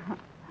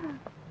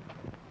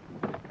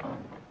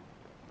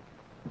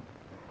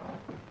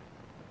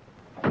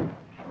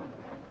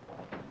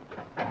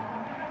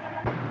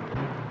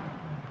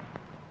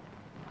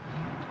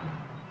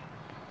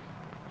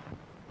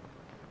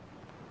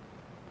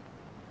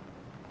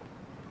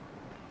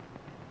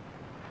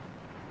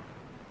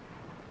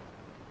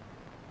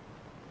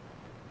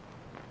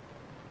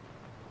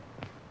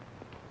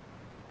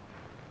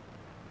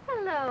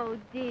 Hello,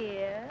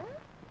 dear.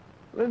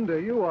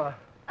 Linda, you are...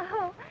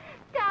 Oh,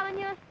 darling,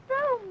 you're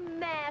so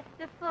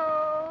masterful.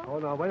 Oh,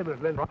 now, wait a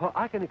minute, Linda. Oh,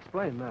 I can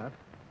explain that.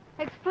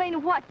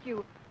 Explain what,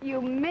 you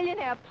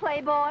millionaire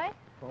playboy?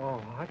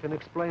 Oh, I can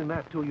explain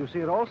that, too. You see,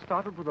 it all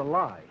started with a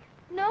lie.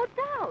 No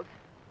doubt.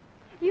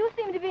 You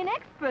seem to be an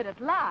expert at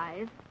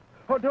lies.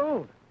 Oh,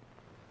 don't.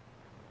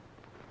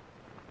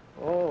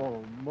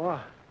 Oh,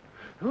 my.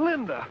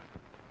 Linda!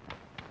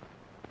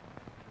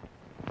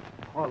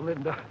 Oh,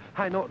 Linda,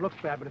 I know it looks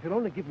bad, but if you'll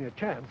only give me a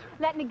chance...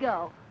 Let me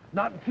go.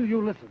 Not until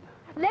you listen.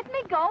 Let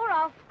me go or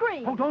I'll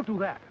scream. Oh, don't do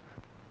that.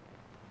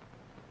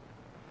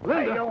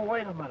 Linda! Hey, yo,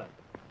 wait a minute.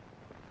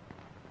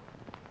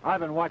 I've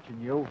been watching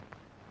you.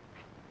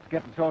 It's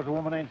getting so as a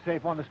woman ain't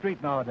safe on the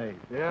street nowadays.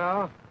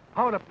 Yeah?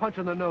 How would a punch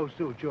in the nose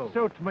suit you?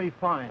 Suits me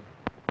fine.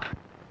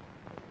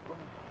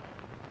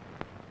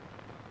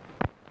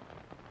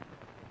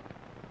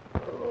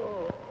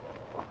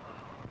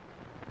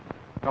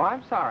 No,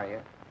 I'm sorry.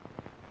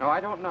 No, I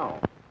don't know.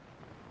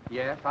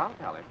 Yes, I'll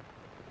tell him.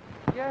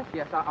 Yes,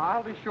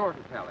 I'll be sure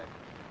to tell him.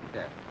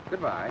 Yes.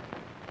 Goodbye.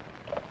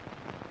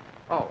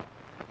 Oh,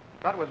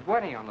 that was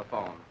Gwenny on the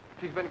phone.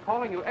 She's been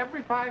calling you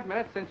every 5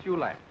 minutes since you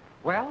left.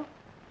 Well,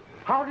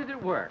 how did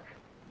it work?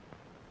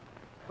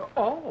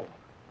 Oh.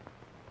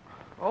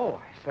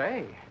 Oh, I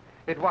say.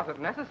 It wasn't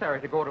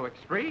necessary to go to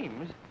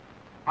extremes.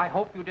 I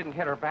hope you didn't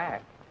hit her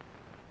back.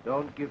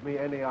 Don't give me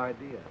any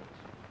ideas.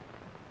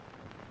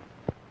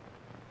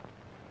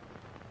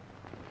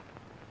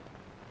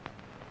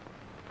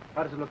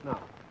 How does it look now?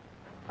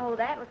 Oh,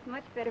 that looks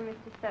much better, Mr.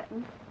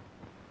 Sutton.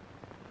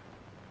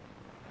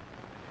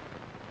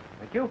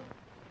 Thank you.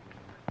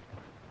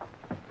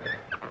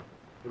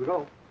 Here we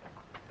go.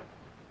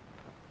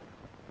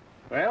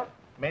 Well,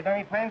 made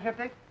any plans yet,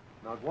 Dick?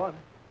 Not one.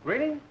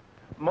 Really?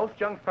 Most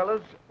young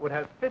fellows would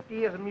have 50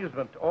 years'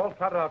 amusement all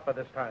plotted out by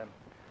this time.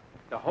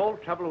 The whole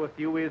trouble with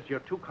you is you're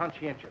too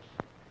conscientious.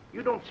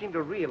 You don't seem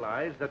to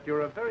realize that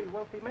you're a very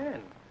wealthy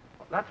man.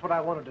 That's what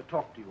I wanted to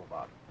talk to you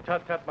about.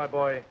 Tut, tut, my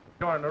boy.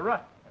 You're in a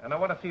rut, and I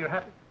want to see you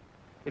happy.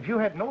 If you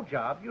had no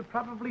job, you'd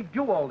probably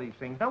do all these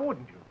things, now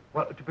wouldn't you?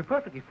 Well, to be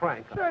perfectly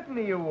frank...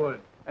 Certainly you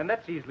would. And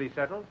that's easily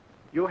settled.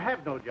 You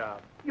have no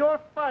job. You're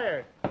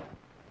fired.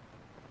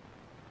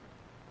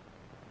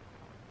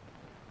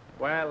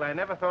 Well, I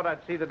never thought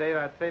I'd see the day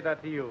I'd say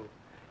that to you.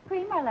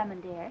 Cream or lemon,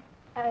 dear?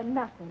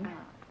 Nothing.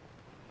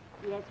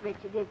 Yes,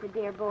 Richard is a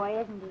dear boy,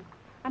 isn't he?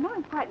 I know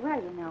him quite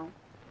well, you know.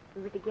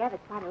 We were together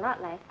quite a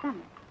lot last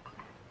summer.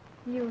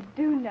 You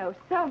do know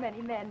so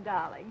many men,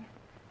 darling.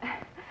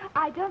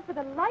 I don't for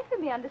the life of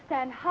me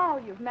understand how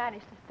you've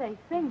managed to stay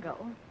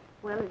single.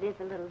 Well, it is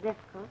a little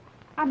difficult.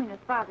 I mean,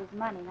 with Father's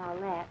money and all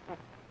that, but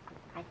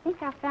I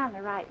think I've found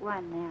the right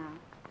one now.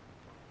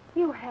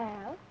 You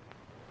have?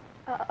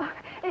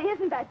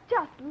 Isn't that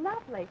just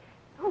lovely?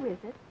 Who is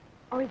it?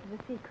 Or is it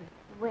a secret?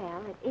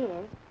 Well, it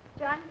is.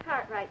 John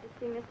Cartwright to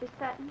see Mr.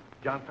 Sutton.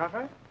 John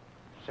Cartwright?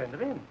 Send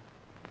him in.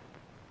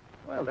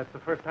 Well, that's the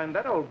first time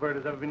that old bird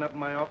has ever been up in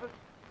my office.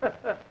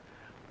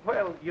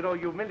 Well, you know,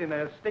 you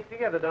millionaires stick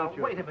together, don't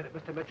you? Wait a minute,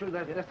 Mr. Mitchell.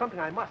 There's something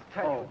I must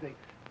tell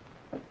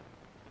you.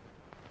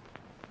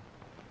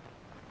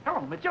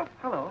 Hello, Mitchell.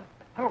 Hello.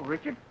 Hello,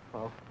 Richard.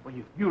 Oh. Well,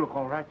 you look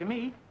all right to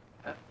me.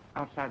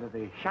 Outside of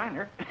the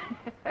shiner.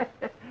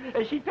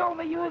 She told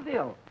me you was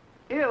ill.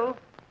 Ill?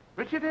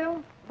 Richard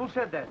ill? Who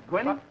said that?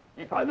 Gwenny?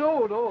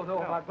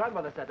 No. My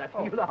grandmother said that.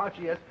 You know how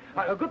she is.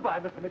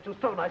 Goodbye, Mr. Mitchell.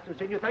 So nice to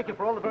see you. Thank you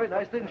for all the very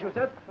nice things you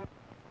said.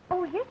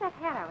 Oh, here's that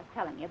hat I was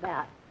telling you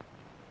about.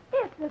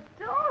 It's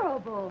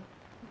adorable.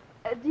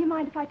 Do you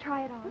mind if I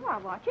try it on? Oh, I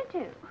want you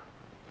to.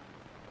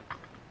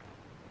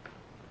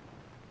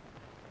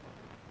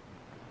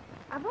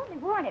 I've only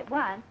worn it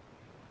once.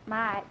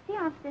 My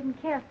fiance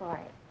didn't care for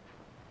it.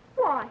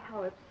 Why,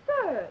 how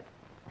absurd.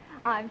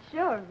 I'm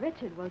sure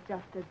Richard will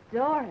just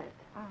adore it.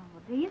 Oh,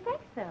 do you think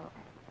so?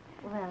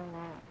 Well,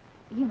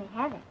 you may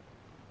have it.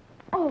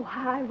 Oh,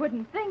 I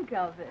wouldn't think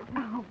of it.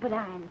 Oh, but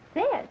I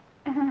insist.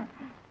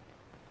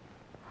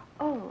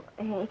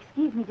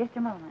 Excuse me just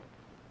a moment.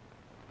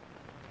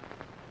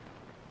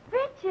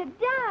 Richard,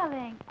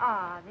 darling.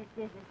 Oh,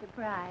 this is a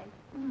surprise.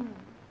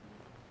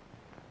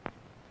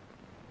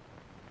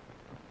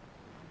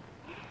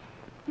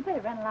 You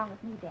better run along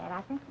with me, Dad.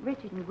 I think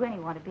Richard and Gwenny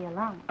want to be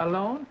alone.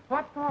 Alone?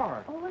 What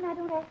for? Oh, and I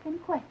don't ask any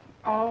questions.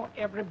 Oh,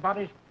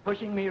 everybody's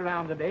pushing me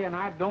around today, and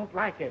I don't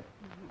like it.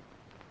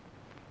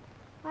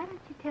 Why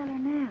don't you tell her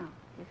now?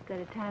 As good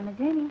a time as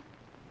any.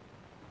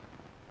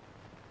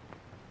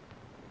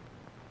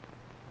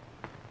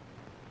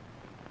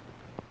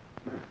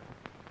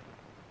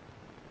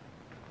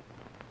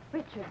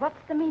 Richard, what's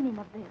the meaning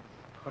of this?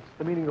 What's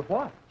the meaning of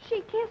what?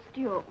 She kissed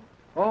you.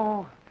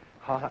 Oh,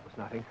 that was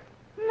nothing.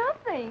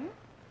 Nothing.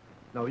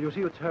 No, you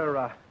see, it's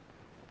her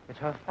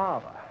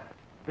father.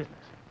 Business.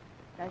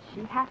 Does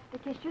she have to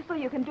kiss you so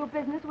you can do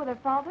business with her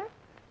father?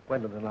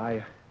 Gwendolyn,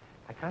 I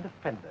can't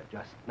offend her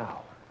just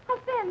now.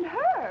 Offend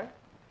her?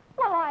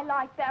 Well, I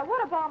like that.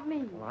 What about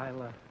me?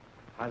 Well,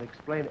 I'll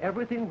explain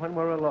everything when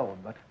we're alone,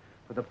 but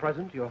for the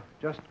present, you're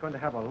just going to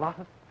have a lot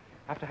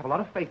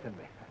of faith in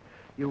me.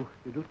 You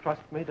do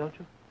trust me, don't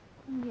you?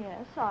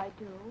 Yes, I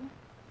do.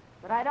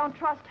 But I don't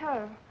trust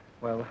her.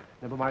 Well,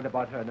 never mind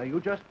about her. Now,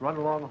 you just run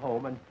along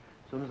home, and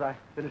as soon as I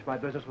finish my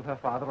business with her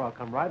father, I'll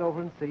come right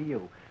over and see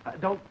you.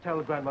 Don't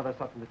tell Grandmother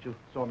Sutton that you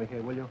saw me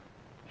here, will you?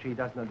 She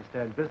doesn't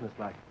understand business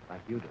like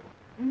you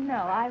do. No,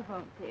 I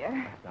won't, dear.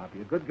 Now,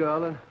 be a good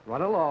girl and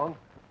run along.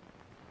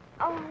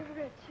 Oh,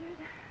 Richard,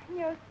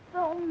 you're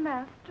so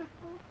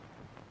masterful.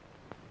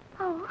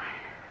 Oh.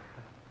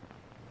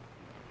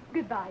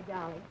 Goodbye,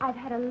 darling. I've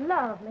had a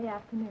lovely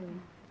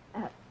afternoon.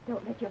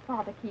 Don't let your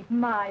father keep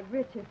my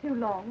Richard too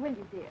long, will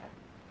you, dear?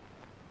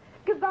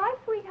 Goodbye,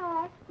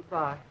 sweetheart.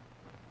 Goodbye.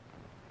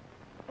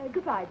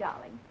 Goodbye,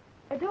 darling.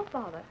 Don't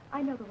bother.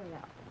 I know the way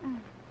out.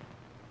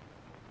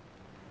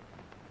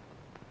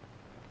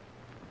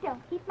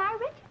 Don't keep my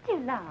Richard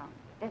too long.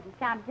 Doesn't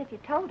sound as if you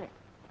told her.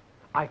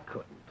 I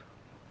couldn't.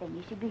 Then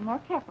you should be more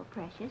careful,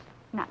 Precious.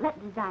 Not let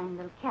designing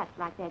little cats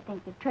like that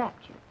think they've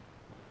trapped you.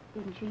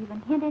 Didn't you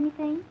even hint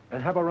anything?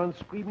 And have her run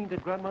screaming to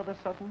Grandmother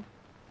Sutton?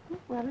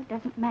 Well, it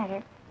doesn't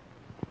matter.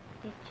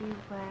 Did you,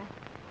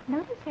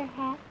 notice her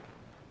hat?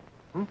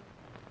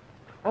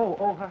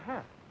 Oh, her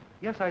hat.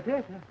 Yes, I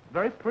did.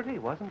 Very pretty,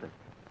 wasn't it?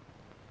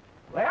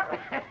 Well,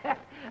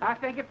 I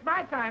think it's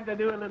my time to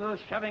do a little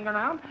shoving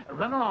around.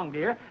 Run along,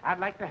 dear. I'd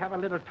like to have a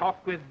little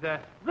talk with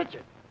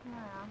Richard.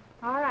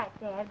 Oh, all right,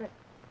 Dad, but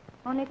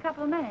only a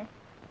couple of minutes.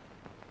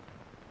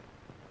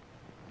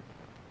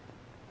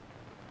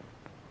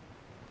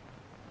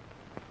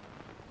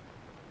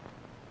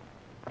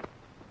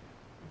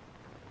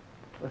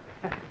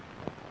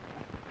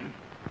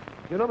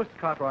 You know, Mr.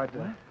 Cartwright,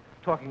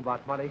 talking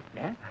about money.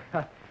 Yeah?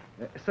 A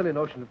silly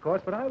notion, of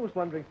course, but I was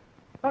wondering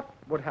what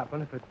would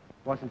happen if it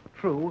wasn't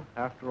true,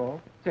 after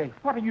all. Say,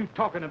 what are you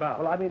talking about?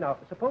 Well, I mean, now,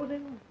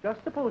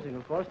 just supposing,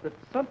 of course, that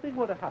something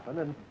were to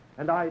happen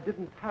and I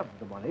didn't have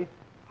the money,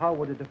 how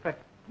would it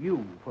affect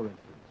you, for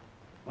instance?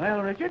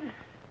 Well, Richard,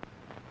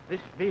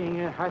 this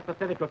being a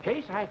hypothetical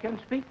case, I can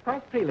speak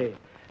quite freely.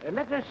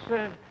 Let us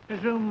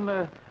presume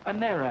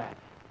an error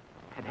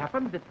had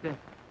happened, that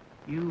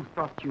you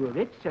thought you were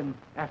rich and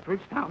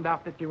afterwards found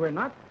out that you were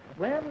not.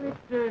 Well,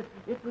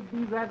 it would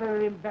be rather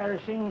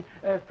embarrassing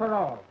for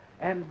all.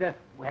 And,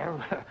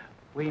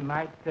 we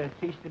might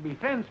cease to be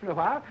friends for a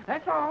while.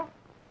 That's all.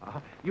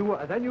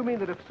 Then you mean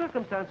that if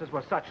circumstances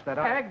were such that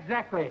I...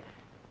 Exactly.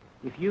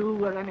 If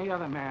you or any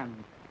other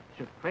man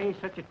should play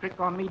such a trick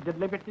on me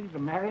deliberately to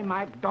marry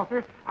my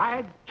daughter,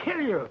 I'd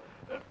kill you.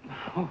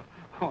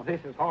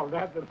 This is all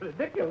rather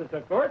ridiculous,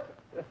 of course.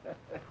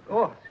 Of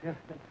course, yes.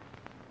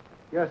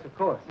 Yes, of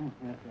course.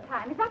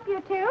 Time is up,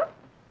 you two.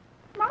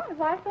 Come on,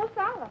 why so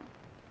solemn?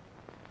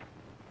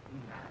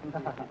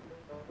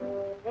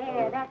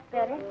 There, that's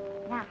better.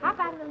 Now, how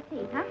about a little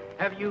tea, huh?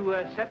 Have you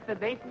set the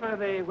date for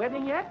the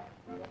wedding yet?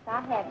 Yes,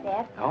 I have,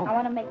 Dad. Oh. I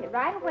want to make it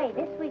right away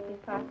this week,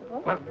 if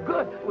possible. Well,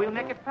 good. We'll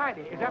make it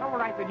Friday. Is that all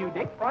right with you,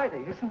 Dick?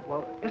 Friday,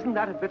 isn't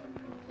that a bit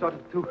sort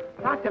of too...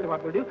 Well, I'll tell you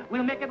what we'll do.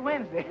 We'll make it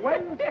Wednesday.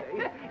 Wednesday?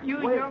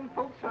 You young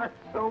folks are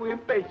so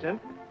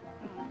impatient.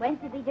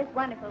 Wednesday will be just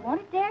wonderful,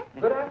 won't it, Dad?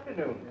 Good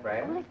afternoon, Oh,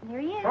 friends. listen, here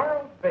he is.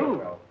 Charles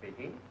Bakewell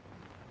speaking.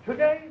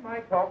 Today, my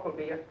talk will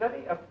be a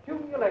study of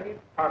cumulative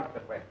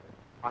consequences.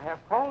 I have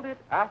called it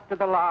After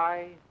the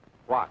Lie,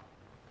 What?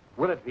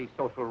 Will it be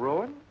social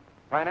ruin,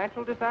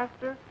 financial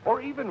disaster,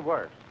 or even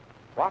worse?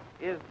 What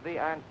is the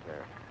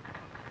answer?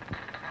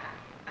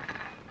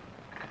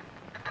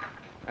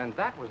 And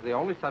that was the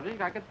only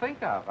subject I could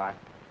think of.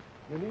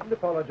 You needn't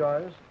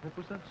apologize. It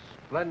was a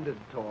splendid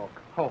talk.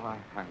 Oh,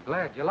 I'm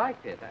glad you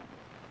liked it.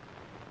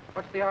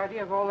 What's the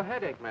idea of all the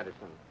headache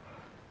medicine?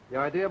 The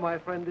idea, my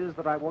friend, is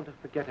that I want to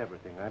forget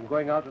everything. I'm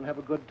going out and have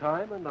a good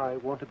time, and I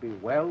want to be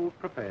well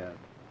prepared.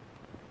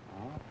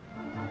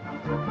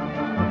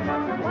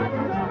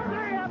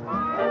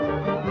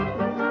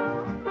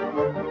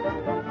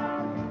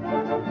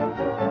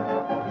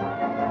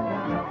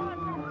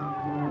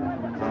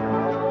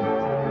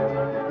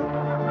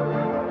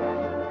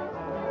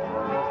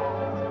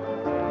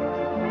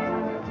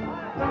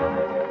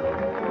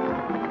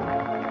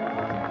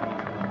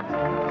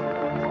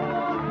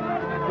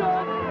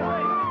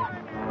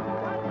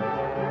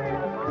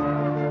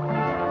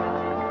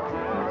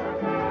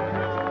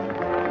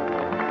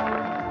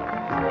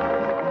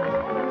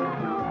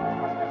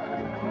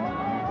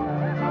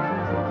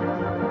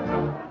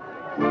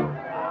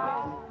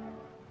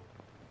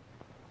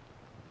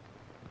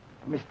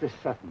 Mr.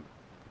 Sutton.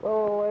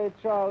 Go away,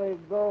 Charlie.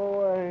 Go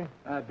away.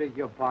 I beg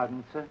your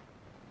pardon, sir.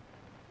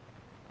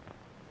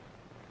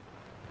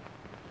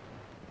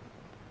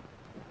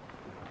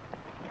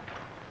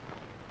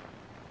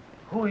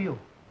 Who are you?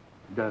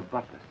 The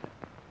butler, sir.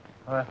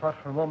 I thought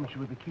for a moment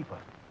you were the keeper.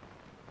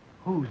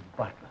 Who's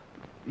butler?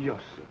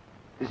 Yes, sir.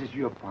 This is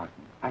your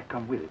apartment. I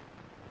come with it.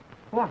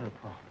 What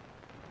apartment?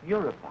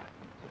 Your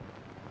apartment, sir.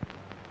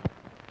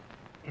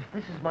 If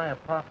this is my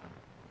apartment,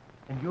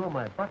 and you're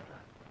my butler,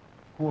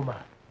 who am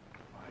I?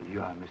 You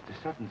are Mr.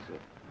 Sutton, sir.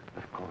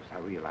 Of course, I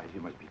realize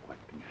you must be quite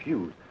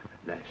confused.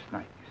 Last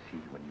night, you see,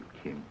 when you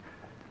came...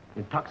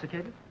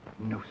 Intoxicated?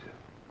 No, sir.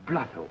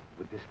 Blotto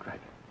would describe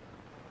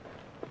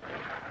it.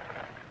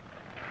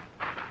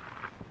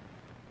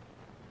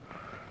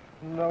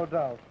 No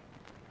doubt.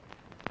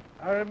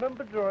 I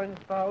remember drawing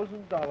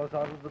 $1,000 out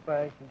of the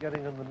bank and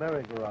getting in the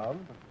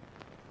merry-go-round.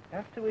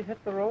 After we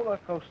hit the roller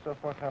coaster,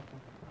 what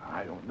happened?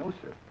 I don't know,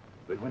 sir.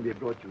 But when they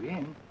brought you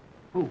in...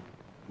 Who?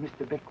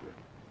 Mr. Beckwith.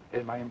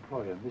 And my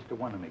employer, Mr.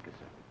 Wanamaker,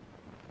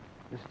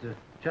 sir. Mr.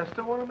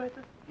 Chester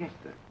Wanamaker? Yes,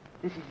 sir.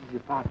 This is his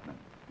apartment.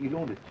 He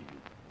loaned it to you.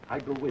 I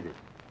go with it.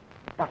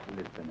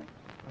 Butler is the name.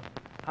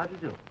 How do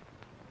you do?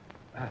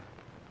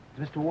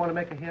 Is Mr.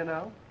 Wanamaker here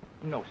now?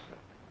 No, sir.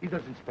 He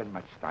doesn't spend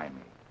much time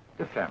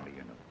here. The family,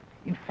 you know.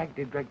 In fact,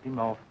 they dragged him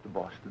off to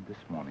Boston this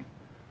morning.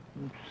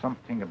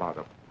 Something about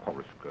a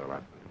chorus girl, I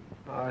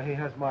believe. He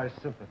has my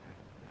sympathy.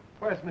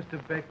 Where's Mr.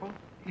 Bakewell?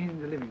 In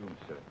the living room,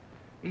 sir.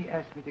 He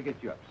asked me to get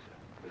you up, sir.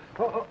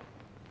 Oh.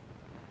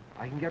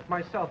 I can get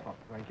myself up,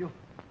 thank you.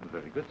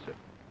 Very good, sir.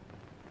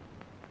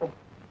 Oh,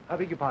 I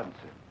beg your pardon,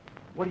 sir.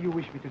 What do you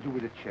wish me to do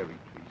with the cherry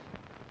tree, sir?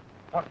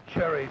 What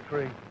cherry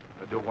tree?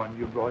 The one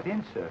you brought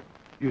in, sir.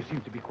 You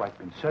seemed to be quite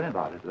concerned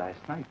about it last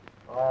night.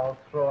 I'll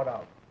throw it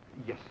out.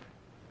 Yes,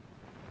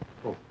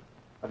 sir. Oh,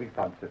 I beg your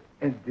pardon, sir.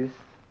 And this?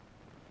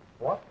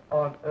 What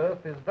on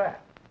earth is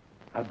that?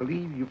 I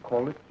believe you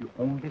call it your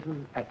own little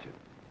hatchet.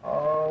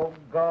 Oh,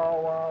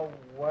 go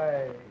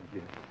away.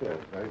 Yes, sir.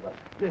 Very well.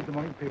 There's the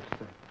morning paper,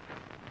 sir.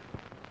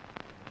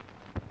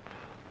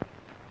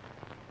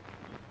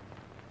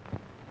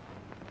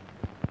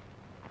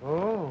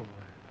 Oh,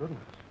 my goodness.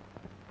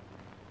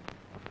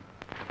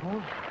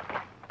 Oh.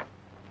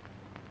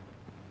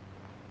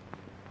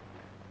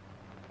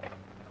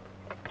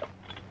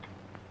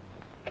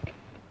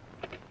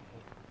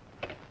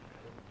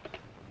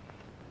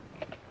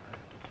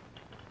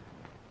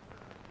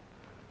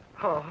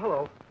 Oh,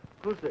 hello.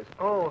 Who's this?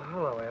 Oh,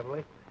 hello,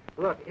 Emily.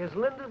 Look, is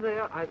Linda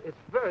there? It's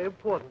very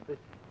important.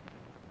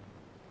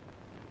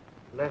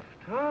 Left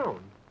town?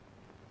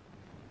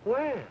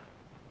 Where?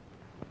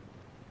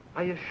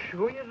 Are you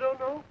sure you don't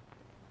know?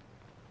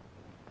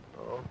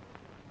 Oh,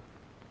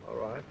 all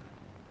right.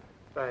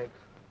 Thanks.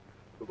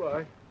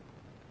 Goodbye.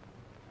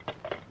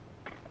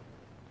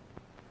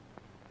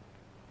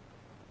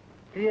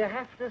 Do you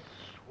have to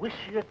swish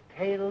your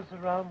tails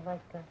around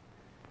like that?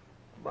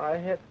 My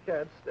head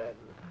can't stand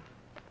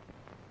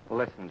it.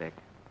 Listen, Dick.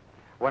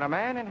 When a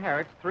man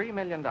inherits $3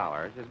 million,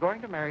 is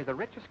going to marry the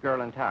richest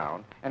girl in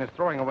town, and is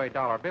throwing away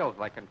dollar bills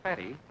like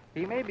confetti,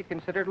 he may be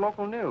considered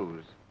local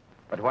news.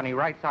 But when he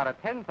writes out a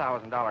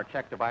 $10,000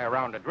 check to buy a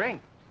round of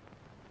drinks,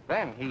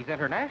 then he's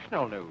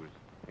international news.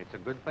 It's a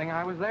good thing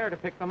I was there to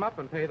pick them up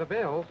and pay the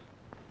bills.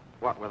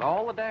 What with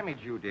all the damage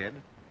you did,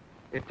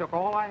 it took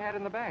all I had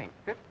in the bank,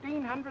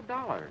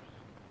 $1,500.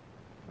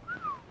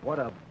 What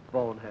a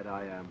bonehead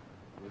I am.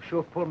 You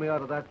sure pulled me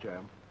out of that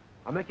jam.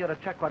 I'll make you out a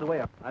check right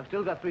away. I've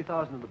still got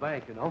 $3,000 in the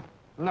bank, you know.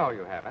 No,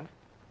 you haven't.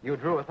 You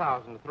drew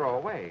 $1,000 to throw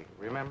away,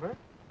 remember?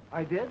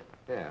 I did?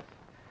 Yes.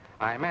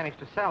 I managed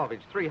to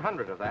salvage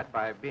 300 of that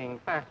by being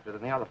faster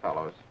than the other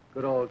fellows.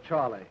 Good old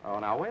Charlie. Oh,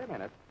 now, wait a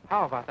minute.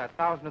 How about that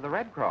 1,000 of the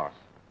Red Cross?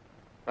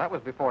 That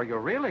was before you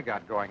really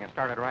got going and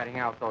started writing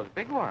out those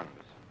big ones.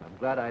 I'm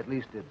glad I at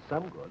least did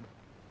some good.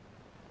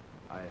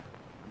 I'm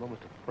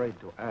almost afraid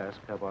to ask,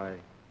 have I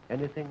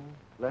anything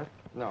left?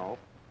 No.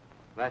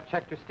 That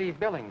check to Steve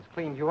Billings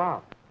cleaned you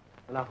out.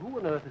 Now, who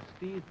on earth is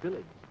Steve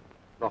Billings?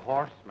 The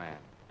horseman.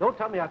 Don't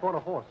tell me I bought a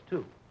horse,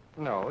 too.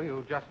 No,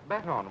 you just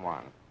bet on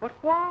one. But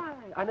why?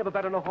 I never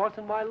bet on a horse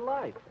in my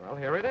life. Well,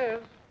 here it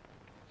is.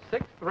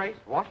 6th race,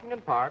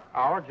 Washington Park,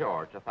 our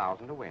George,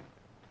 1,000 to win.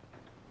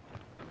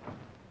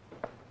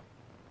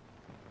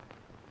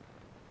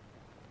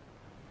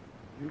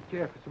 You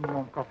care for some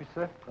warm coffee,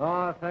 sir?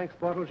 Ah, thanks,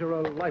 Bottles. You're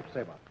a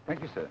lifesaver.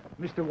 Thank you, sir.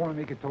 Mr.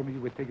 Wanamaker told me you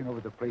were taking over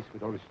the place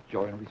with all its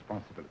joy and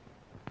responsibility.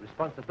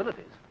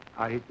 Responsibilities?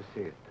 I hate to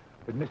say it,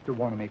 but Mr.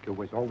 Wanamaker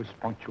was always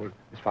punctual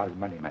as far as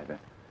money matter.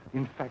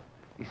 In fact,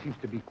 he seems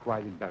to be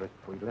quite embarrassed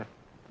before he left.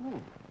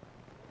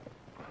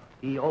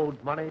 He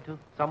owed money to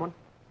someone?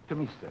 To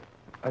me, sir.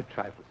 A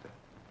trifle, sir.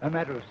 A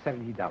matter of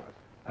 $70.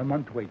 A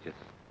month's wages.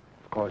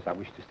 Of course, I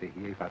wish to stay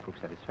here if I prove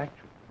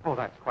satisfactory. Oh,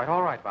 that's quite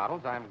all right,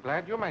 Bottles. I'm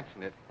glad you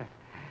mentioned it.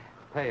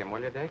 Pay him,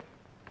 will you, Dick?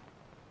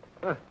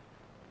 You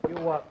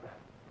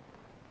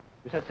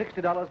said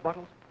 $60,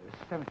 Bottles?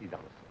 $70, sir.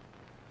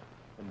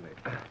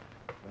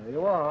 There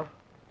you are.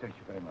 Thank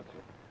you very much,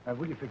 sir.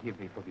 Will you forgive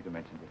me for me to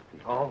mention this,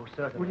 please? Oh,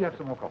 certainly. Will you have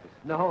some more coffee,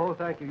 sir? No,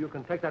 thank you. You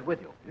can take that with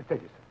you.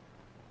 Thank you,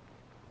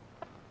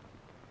 sir.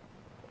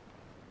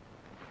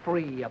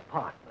 Free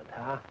apartment,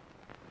 huh?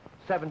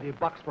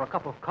 $70 for a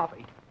cup of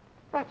coffee.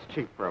 That's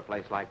cheap for a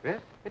place like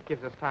this. It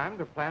gives us time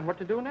to plan what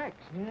to do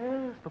next.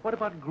 Yes, but what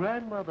about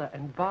Grandmother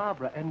and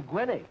Barbara and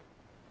Gwenny?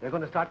 They're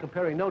going to start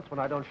comparing notes when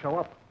I don't show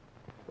up.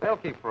 They'll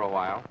keep for a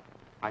while.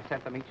 I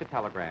sent them each a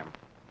telegram.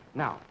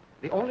 Now,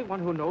 the only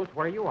one who knows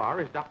where you are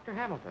is Dr.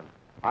 Hamilton.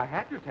 I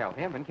had to tell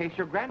him in case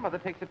your grandmother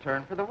takes a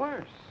turn for the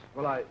worse.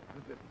 Well,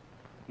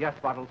 Yes,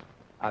 Bottles?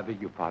 I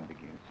beg your pardon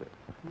again, sir.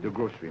 The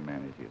grocery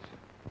man is here, sir.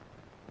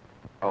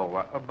 Oh,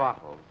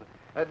 Bottles.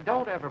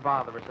 Don't ever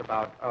bother us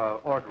about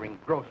ordering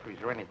groceries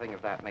or anything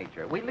of that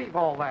nature. We leave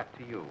all that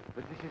to you.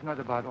 But this is not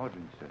about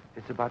ordering, sir.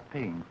 It's about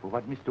paying for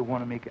what Mr.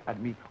 Wanamaker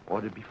had me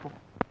ordered before.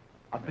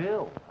 A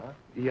bill, huh?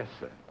 Yes,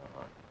 sir.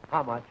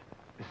 How much?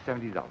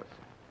 $70,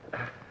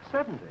 sir.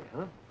 70,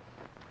 huh?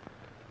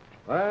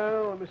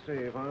 Well, let me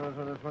see.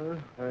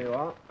 There you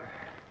are.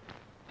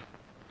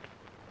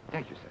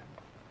 Thank you, sir.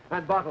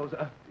 And Bottles,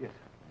 yes.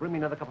 Bring me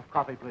another cup of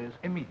coffee, please.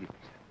 Immediately,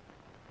 sir.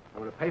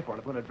 I'm going to pay for it.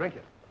 I'm going to drink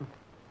it.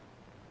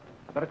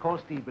 I better call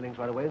Steve Billings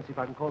right away and see if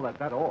I can call that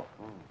bet off.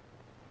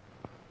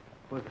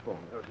 Where's the phone?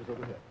 There it is,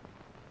 over here.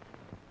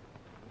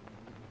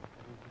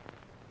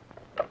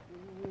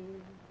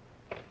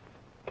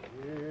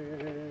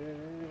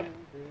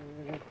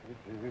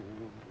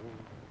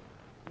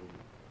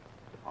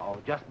 Oh,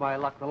 just my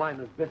luck. The line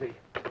is busy.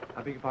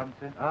 I beg your pardon,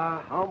 sir?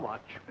 How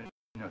much?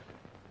 No, sir.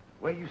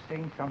 Were you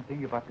saying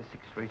something about the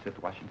 6th race at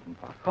Washington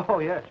Park? Oh,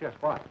 yes,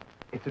 what?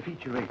 It's a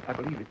feature race. I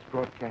believe it's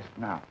broadcast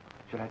now.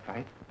 Shall I try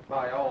it?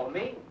 By all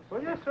means.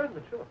 Well, yes,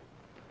 certainly, sure.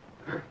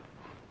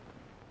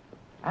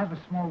 I have a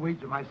small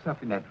wager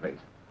myself in that race.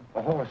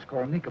 A horse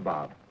called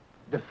Nickabob.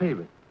 The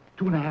favorite.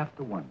 2.5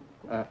 to 1.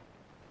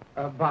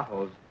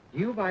 Bottles, do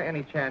you by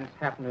any chance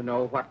happen to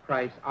know what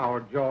price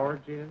our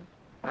George is?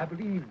 I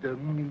believe the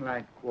Morning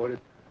Light quoted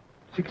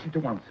 60 to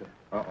 1, sir.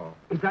 Uh-oh.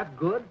 Is that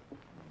good?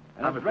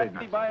 And it's Red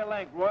Beauty by a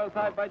length, Royal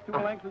Tide by 2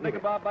 lengths, and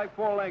Nickabob by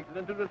 4 lengths. And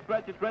into the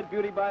stretch, it's Red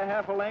Beauty by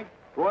half a length,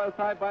 Royal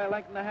Tide by a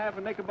length and a half,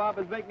 and Nickabob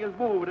is making his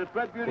move. It's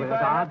Red Beauty by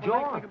a half a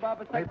length,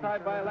 Nickabob is second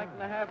Tide by a length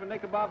and a half, and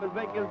Nickabob is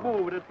making his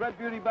move. It's Red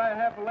Beauty by a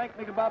half a length,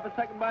 Nickabob is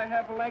second by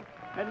half a length,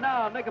 and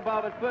now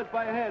Nickabob is first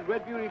by a head.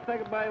 Red Beauty is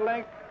second by a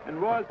length,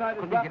 and Royal Tide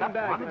is dropping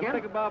back. And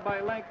Nickabob by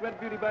a length, Red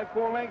Beauty by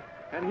 4 lengths,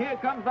 and here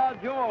comes our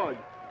George.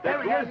 They're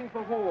rising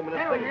for home, and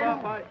it's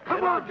Nickabob by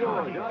our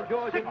George. Our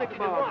George and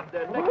Nickabob.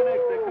 They're neck and neck.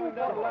 They're coming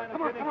down the line of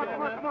finish.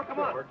 Come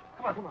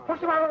on. Push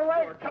him out of the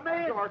way. Come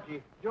in.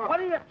 Georgie. What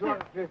are you...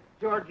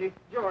 Georgie.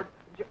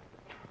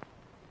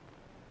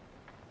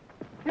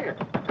 Here.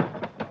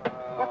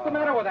 What's the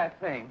matter with that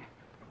thing?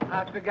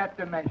 I forgot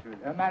to mention it.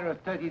 A matter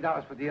of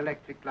 $30 for the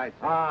electric lights.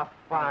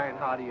 Fine.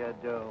 How do you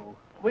do?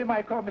 We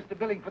might call Mr.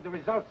 Billing for the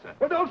results, sir.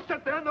 Well, don't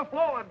sit there on the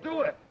floor and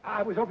do it.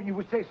 I was hoping you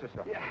would say so,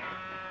 sir. Yeah.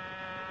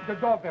 The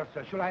doorbell,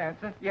 sir. Shall I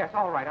answer? Yes,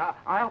 all right.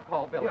 I'll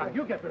call Billy. Yeah,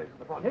 you get Billy on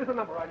the phone. Here's the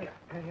number right here.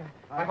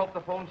 I hope the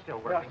phone's still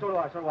working. Yeah, so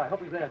do I. I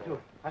hope he's there, too.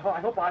 I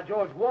hope our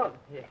George won.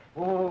 Yeah.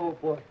 Oh,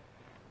 boy.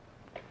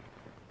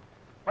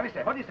 What do you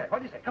say?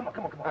 Come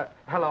on.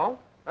 Hello?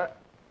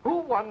 Who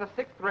won the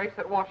 6th race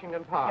at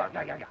Washington Park?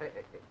 Yeah.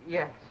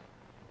 Yes.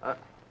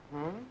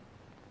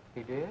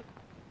 He did?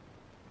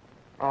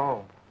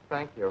 Oh,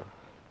 thank you.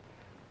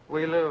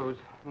 We lose.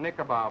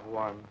 Nickabob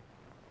won.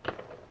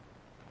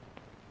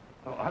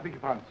 Oh, I beg your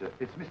pardon, sir.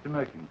 It's Mr.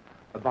 Merkin,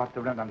 about to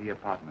rent on the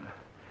apartment.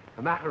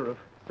 A matter of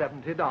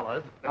 $70.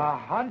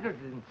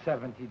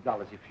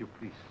 $170, if you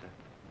please, sir.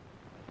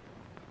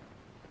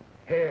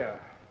 Here.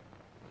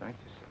 Thank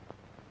you,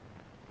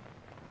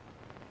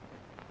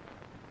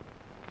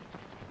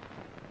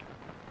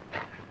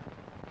 sir.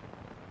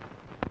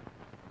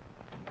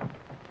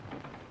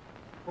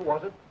 Who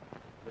was it?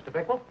 Mr.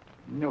 Beckwell?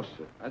 No,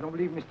 sir. I don't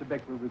believe Mr.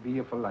 Beckwell will be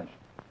here for lunch.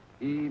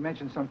 He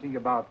mentioned something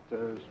about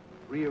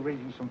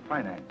rearranging some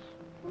finance.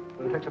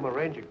 It'll take some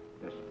arranging.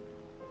 Yes.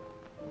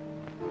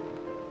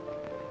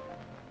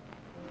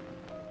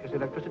 Is the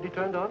electricity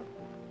turned on?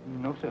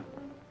 No, sir.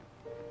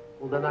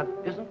 Well, then that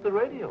isn't the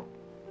radio.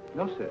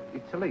 No, sir.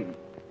 It's a lady.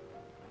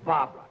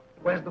 Barbara,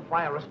 where's the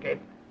fire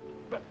escape?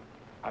 But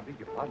I beg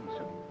your pardon,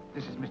 sir.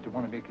 This is Mr.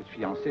 Wanamaker's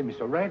fiancée, Miss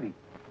O'Reilly.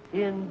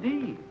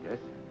 Indeed. Yes.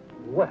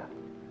 Well,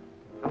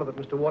 tell her that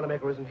Mr.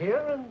 Wanamaker isn't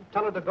here and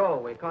tell her to go.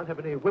 We can't have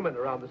any women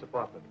around this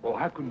apartment. Oh,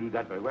 I couldn't do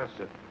that very well,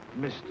 sir.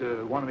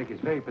 Mr. Wanamaker is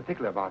very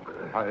particular about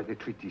how they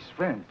treat his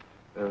friends.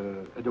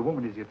 The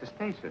woman is here to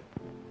stay, sir.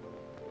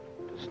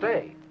 To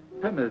stay?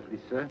 Permanently,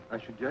 sir, I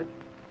should judge.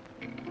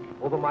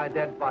 Over my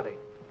dead body.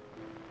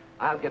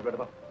 I'll get rid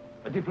of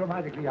her.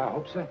 Diplomatically, I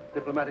hope, sir.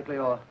 Diplomatically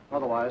or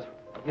otherwise.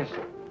 Yes,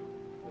 sir.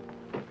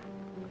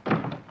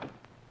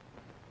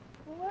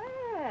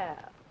 Well,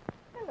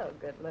 hello,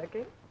 good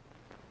looking.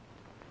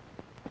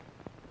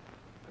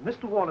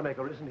 Mr.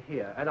 Wanamaker isn't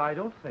here, and I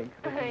don't think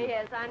that he...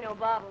 Yes, I know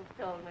Bottles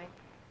told me.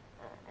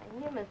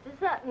 You're Mr.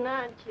 Sutton,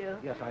 aren't you?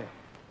 Yes,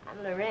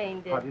 I'm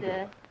Lorraine. How do you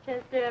Did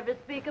Chester ever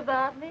speak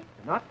about me?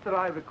 Not that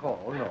I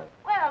recall, no.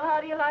 Well, how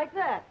do you like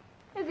that?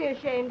 Is he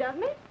ashamed of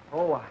me?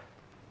 Oh,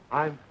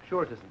 I'm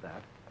sure it isn't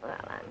that. Well,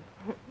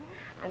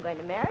 I'm going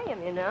to marry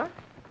him, you know.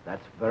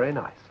 That's very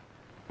nice.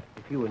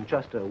 If you and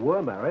Chester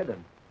were married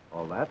and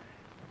all that,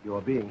 your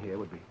being here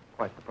would be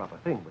quite the proper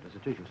thing. But as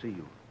it is, you see,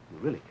 you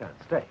really can't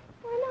stay.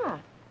 Why not?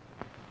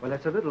 Well,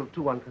 it's a little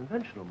too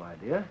unconventional, my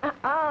dear.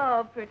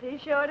 Oh, pretty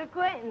short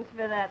acquaintance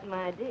for that,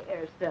 my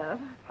dear stuff.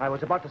 I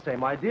was about to say,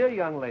 my dear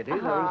young lady, there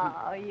isn't...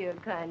 Oh, you're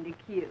kind of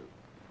cute.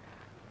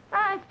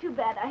 Ah, it's too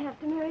bad I have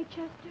to marry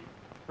Chester.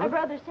 My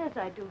brother says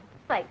I do.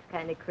 Spike's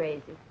kind of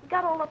crazy. He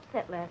got all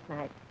upset last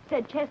night.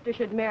 Said Chester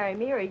should marry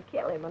me or he'd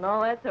kill him and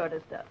all that sort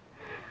of stuff.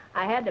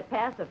 I had to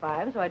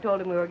pacify him, so I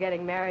told him we were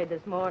getting married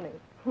this morning.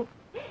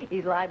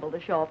 He's liable to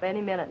show up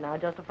any minute now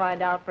just to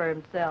find out for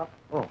himself.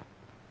 Oh.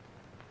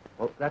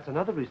 Well, that's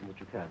another reason that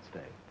you can't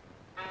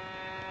stay.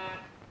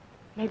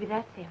 Maybe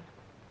that's him.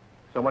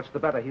 So much the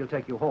better. He'll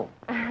take you home.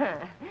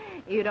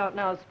 You don't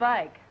know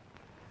Spike.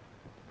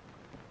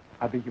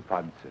 I beg your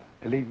pardon, sir.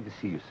 A lady to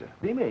see you, sir.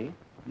 See me?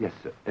 Yes,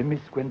 sir. Miss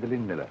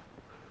Gwendolyn Miller.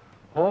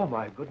 Oh,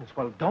 my goodness.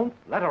 Well, don't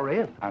let her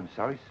in. I'm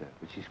sorry, sir,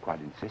 but she's quite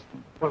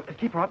insistent. Well,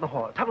 keep her out in the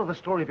hall. Tell her the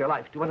story of your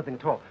life. Do anything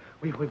at all.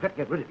 We've got to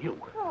get rid of you.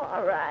 Oh,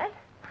 all right.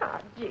 Oh,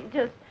 gee,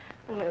 just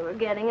when we were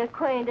getting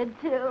acquainted,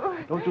 too.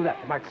 Don't do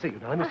that. They might see you.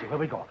 Now, let me see. Where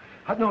we go?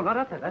 No, not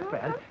up there. That's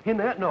bad. In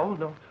there?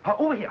 No.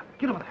 Over here.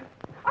 Get over there.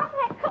 Oh,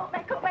 my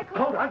coat.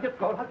 Coat. I'll get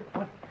coat.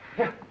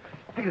 Here.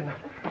 Take it in there.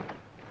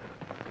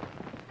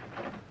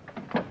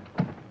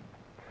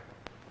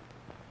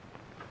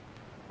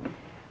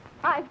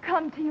 I've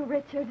come to you,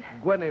 Richard.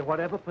 Gwenny,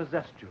 whatever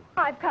possessed you?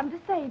 I've come to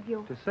save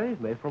you. To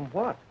save me from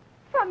what?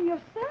 From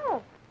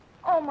yourself.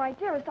 Oh, my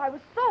dearest, I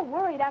was so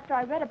worried after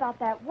I read about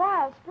that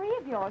wild spree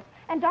of yours.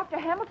 And Dr.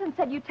 Hamilton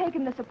said you'd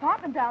taken this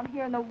apartment down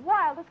here in the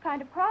wildest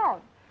kind of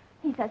crowd.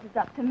 He says it's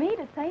up to me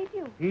to save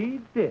you. He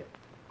did?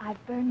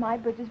 I've burned my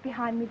bridges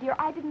behind me, dear.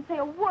 I didn't say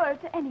a word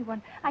to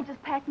anyone. I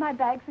just packed my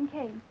bags and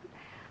came.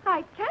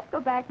 I can't go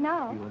back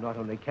now. You not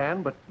only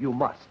can, but you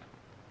must.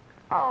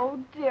 Oh,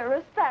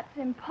 dearest, that's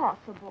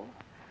impossible.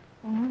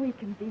 We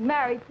can be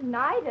married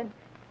tonight and...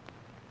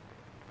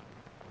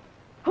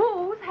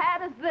 Whose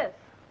hat is this?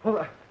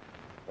 Well,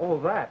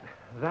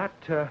 that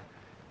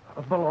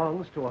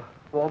belongs to a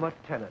former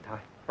tenant. I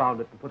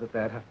found it and put it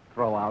there to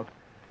throw out.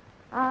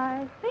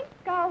 I think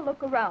I'll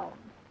look around.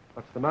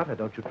 What's the matter?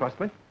 Don't you trust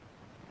me?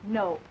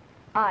 No,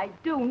 I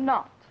do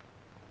not.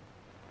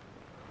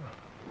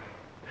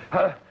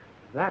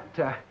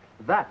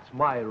 That's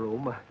my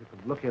room. You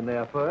can look in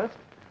there first.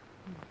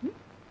 Mm-hmm.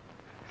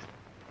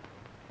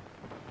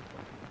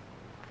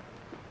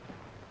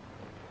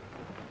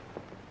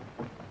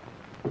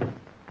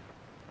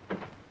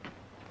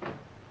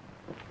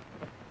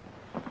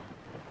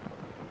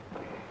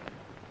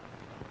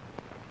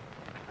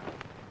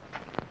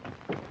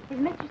 Is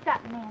Mr.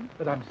 Sutton in?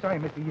 But I'm sorry,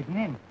 Mr. He's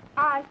in.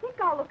 I think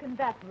I'll look in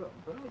that room.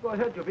 Well, go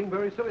ahead. You're being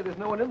very silly. There's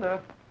no one in there.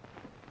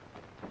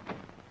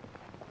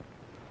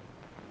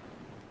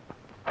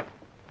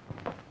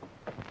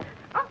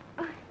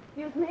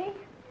 Excuse me?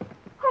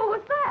 Who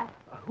was that?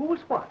 Who was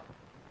what?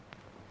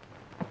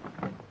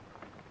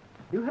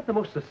 You have the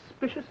most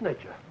suspicious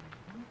nature.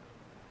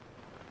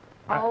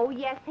 Oh,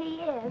 yes, he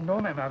is. No,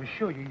 ma'am, I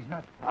assure you he's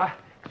not.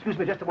 Excuse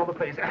me just a moment,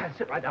 please.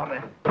 Sit right down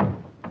there.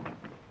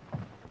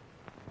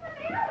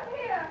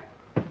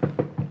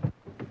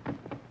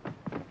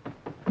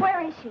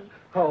 Where is she?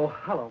 Oh,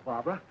 hello,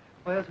 Barbara.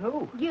 Where's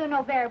who? You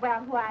know very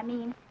well who I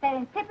mean. That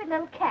insipid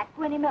little cat,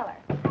 Winnie Miller.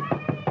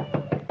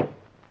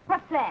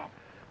 What's that?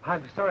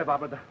 I'm sorry,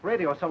 Barbara. The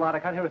radio's so loud I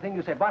can't hear a thing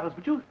you say. Bottles,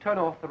 would you turn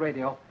off the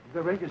radio?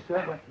 The radio,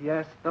 sir?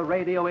 Yes, the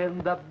radio in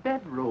the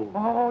bedroom.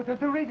 Oh, the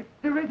radio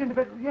in the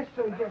bedroom. Yes,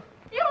 sir, yes.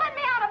 You let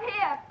me out of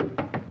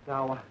here!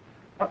 Now,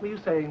 what were you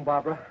saying,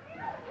 Barbara?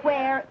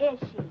 Where is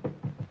she?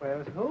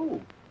 Where's who?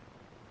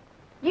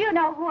 You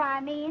know who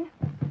I mean.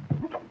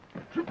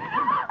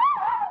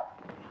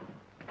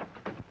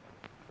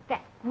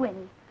 That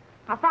Winnie.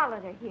 I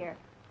followed her here.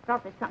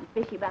 Thought there's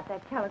something fishy about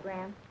that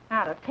telegram.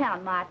 Out of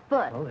town, my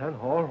foot. Well, then,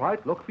 all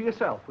right. Look for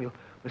yourself. We'll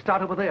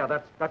start over there.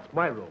 That's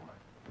my room.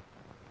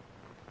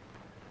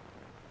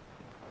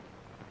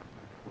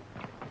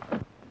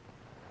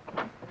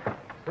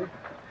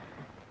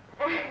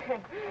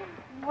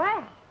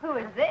 Well, who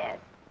is this?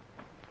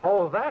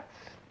 Oh, that's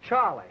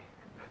Charlie.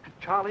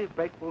 Charlie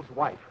Bakewell's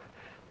wife.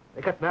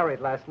 They got married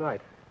last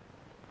night.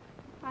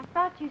 I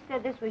thought you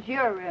said this was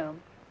your room.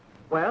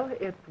 Well,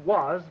 it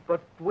was,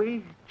 but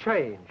we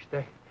changed.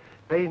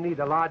 They need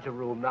a larger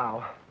room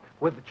now,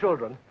 with the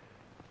children.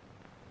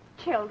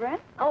 Children?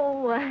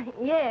 Oh,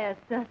 yes.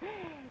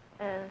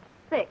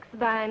 6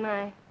 by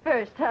my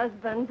first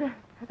husband.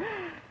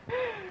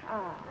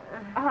 Oh,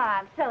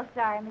 I'm so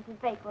sorry, Mrs.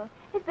 Bakewell.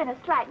 There's been a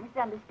slight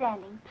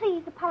misunderstanding.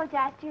 Please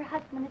apologize to your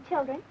husband and the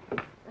children.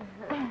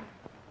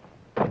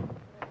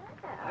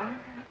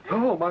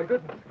 Oh, my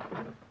goodness.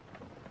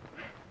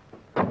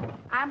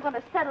 I'm going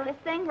to settle this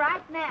thing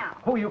right now.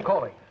 Who are you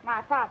calling?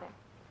 My father.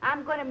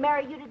 I'm going to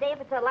marry you today if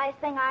it's the last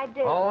thing I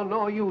do. Oh,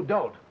 no, you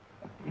don't.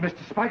 Mr.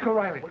 Spike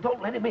O'Reilly. Well,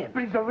 don't let him in.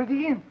 But he's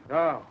already in.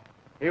 Oh,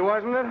 he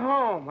wasn't at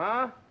home,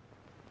 huh?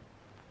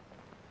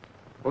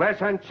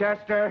 Listen,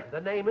 Chester.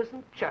 The name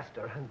isn't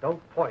Chester, and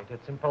don't point.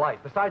 It's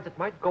impolite. Besides, it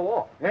might go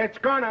off. It's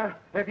gonna,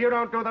 if you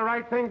don't do the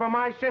right thing for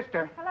my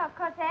sister. Hello,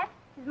 Cosette.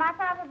 Is my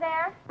father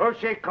there? Who's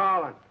she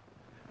calling?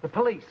 The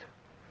police.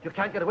 You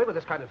can't get away with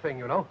this kind of thing,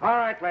 you know. All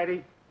right,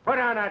 lady. Put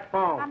down that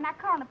phone. I'm not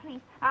calling the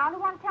police. I only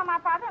want to tell my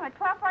father I'm at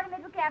 1240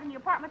 Midwick Avenue,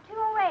 apartment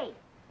 208.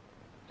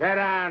 Sit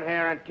down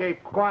here and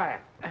keep quiet.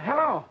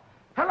 Hello.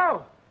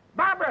 Hello.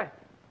 Barbara.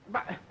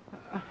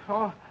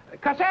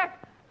 Cosette.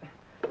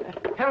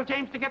 Tell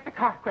James to get the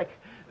car, quick.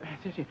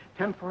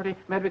 1040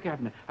 Medwick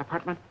Avenue,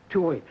 apartment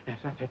 208. Yes,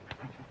 that's it.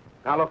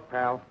 Now, look,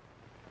 pal.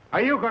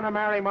 Are you going to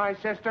marry my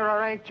sister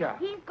or ain't you?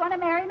 He's going to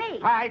marry me.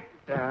 Pipe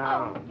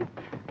down.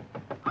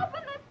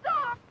 Open this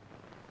door!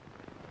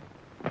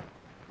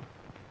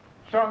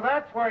 So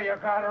that's where you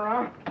got her,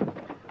 huh?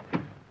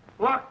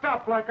 Locked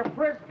up like a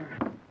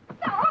prisoner.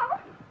 No!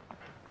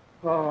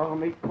 Oh,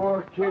 me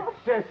poor kid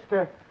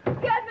sister. Get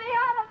me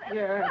out of this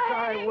Yes,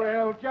 I thing!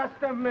 will.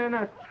 Just a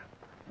minute.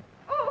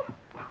 Oh.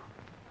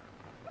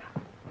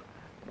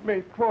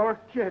 Me poor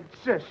kid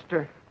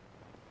sister.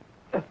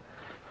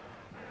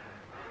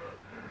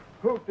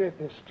 Who did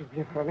this to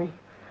you, honey?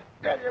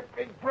 Tell your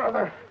big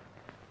brother.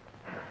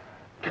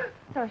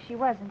 So she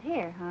wasn't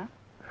here, huh?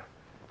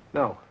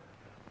 No.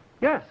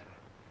 Yes.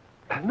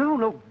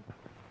 No.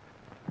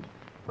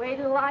 Wait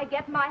till I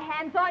get my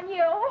hands on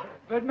you.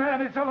 But,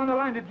 ma'am, it's all on the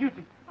line of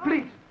duty.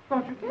 Please,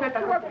 don't you let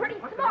that... You were pretty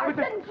smart,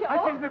 didn't you? I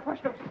think the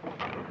question...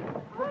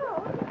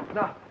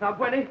 Now,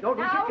 Gwenny, don't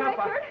lose Now, your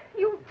temper. Richard,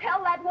 you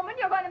tell that woman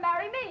you're going to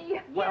marry me.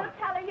 You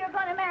tell her you're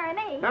going to marry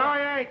me. No, he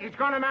ain't. He's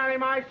going to marry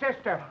my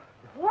sister.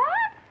 What?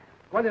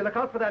 Gwenny, look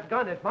out for that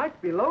gun. It might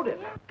be loaded.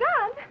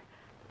 Gun?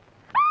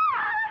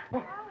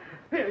 Ah!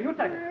 Here, you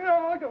take it.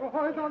 No, I don't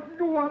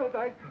want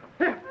it.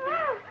 Here.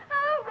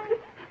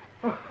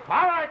 All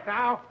right,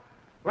 now.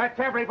 Let's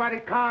everybody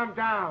calm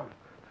down.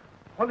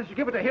 What did you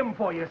give it to him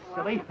for, you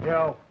silly?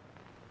 You,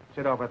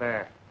 sit over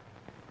there.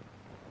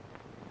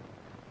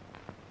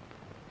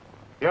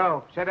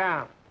 You, sit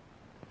down.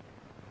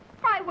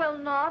 I will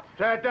not.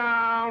 Sit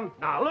down.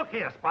 Now, look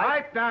here, Spike.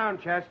 Pipe down,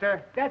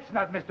 Chester. That's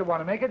not Mr.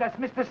 Wanamaker. That's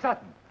Mr.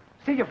 Sutton.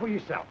 See you for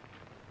yourself.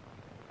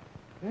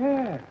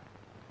 Yeah.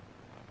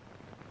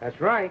 That's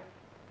right.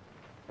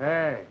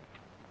 Hey.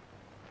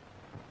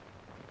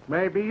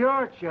 Maybe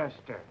you're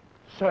Chester.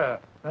 Sir,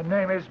 the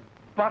name is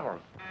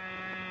Bottles.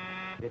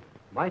 It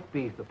might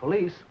be the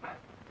police.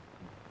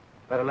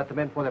 Better let them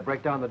in before they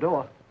break down the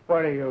door.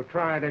 What are you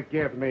trying to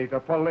give me,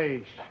 the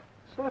police?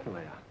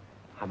 Certainly.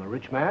 I'm a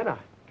rich man. I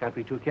can't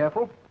be too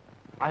careful.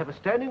 I have a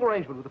standing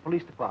arrangement with the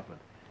police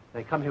department.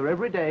 They come here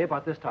every day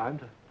about this time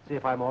to see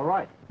if I'm all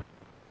right.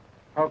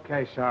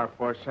 Okay,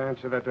 Sourpuss,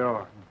 answer the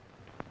door.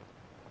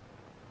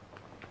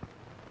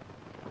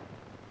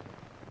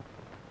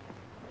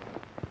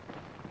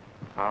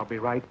 I'll be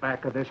right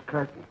back of this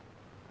curtain.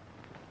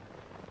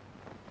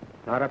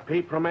 Not a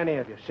peep from any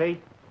of you,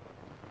 see?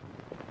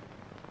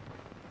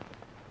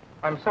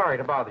 I'm sorry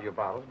to bother you,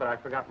 Bottles, but I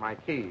forgot my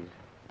keys.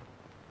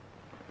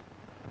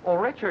 Oh,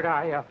 Richard,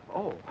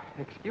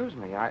 excuse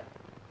me,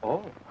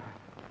 hello,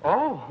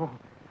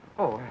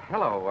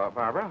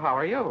 Barbara. How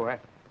are you?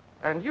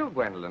 And you,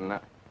 Gwendolyn,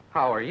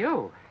 how are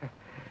you?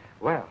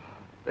 Well,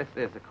 this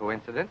is a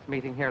coincidence,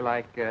 meeting here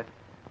like this,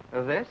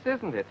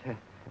 isn't it?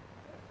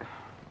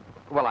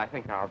 Well, I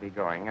think I'll be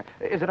going.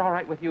 Is it all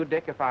right with you,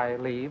 Dick, if I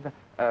leave?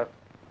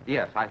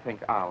 Yes, I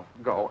think I'll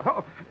go.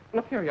 Oh,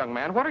 look here, young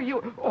man, what are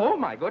you... Oh,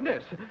 my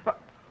goodness.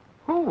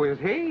 Who is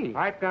he?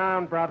 Pipe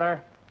down,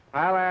 brother.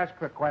 I'll ask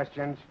the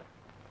questions.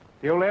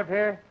 Do you live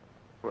here?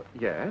 Well,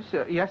 yes,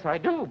 I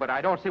do, but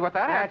I don't see what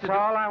that has That's to do...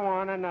 all I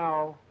want to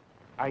know.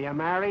 Are you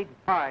married?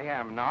 I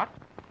am not.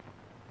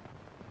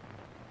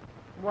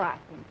 Wife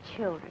and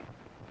children.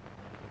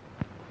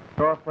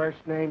 Your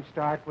first name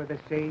start with a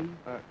C?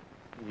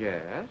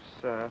 Yes,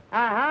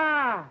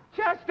 Aha!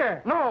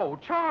 Chester! No,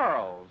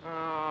 Charles.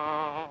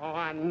 Oh,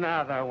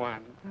 another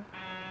one.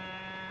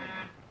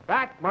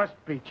 That must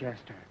be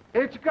Chester.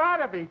 It's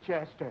gotta be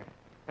Chester.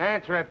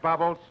 Answer it,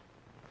 Bubbles.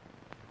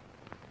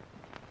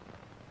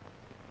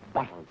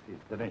 Bottles is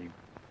the name.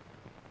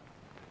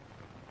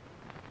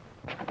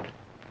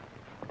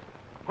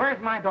 Where's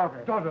my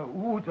daughter? Daughter,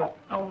 Woodrow.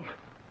 Oh.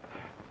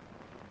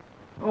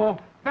 Oh,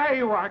 there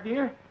you are,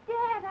 dear.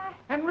 Dad,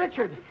 And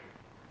Richard.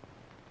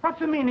 What's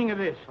the meaning of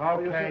this?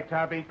 Okay,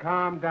 Tubby,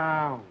 calm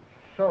down.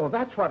 So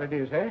that's what it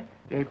is, eh?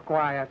 Keep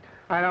quiet.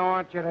 I don't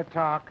want you to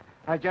talk.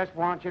 I just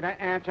want you to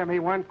answer me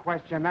one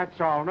question, that's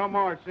all. No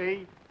more,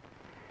 see?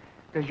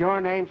 Does your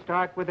name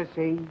start with a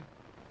C?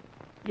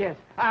 Yes.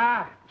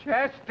 Ah,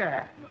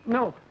 Chester.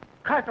 No,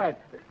 Cartwright.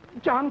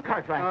 John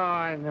Cartwright. Oh,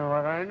 I know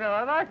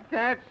it. I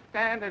can't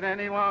stand it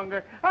any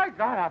longer. I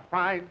gotta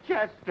find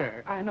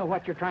Chester. I know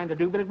what you're trying to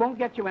do, but it won't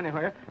get you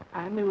anywhere.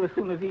 I knew as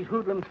soon as these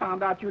hoodlums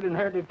found out you'd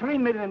inherited $3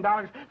 million,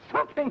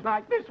 something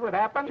like this would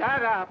happen.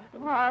 Shut up.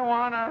 I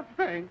wanna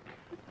think.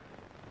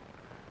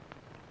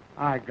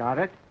 I got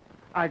it.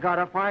 I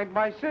gotta find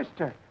my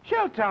sister.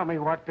 She'll tell me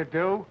what to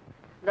do.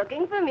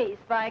 Looking for me,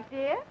 Spike,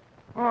 dear?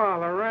 Oh,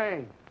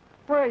 Lorraine.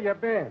 Where you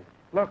been?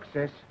 Look,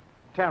 sis.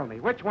 Tell me,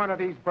 which one of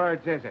these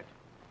birds is it?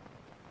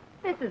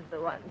 This is the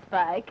one,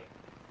 Spike.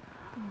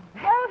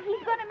 Oh,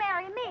 he's going to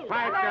marry me.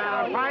 Pipe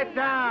down, pipe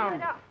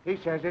down. He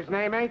says his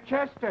name ain't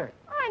Chester.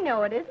 I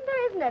know it isn't.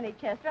 There isn't any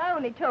Chester. I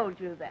only told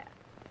you that.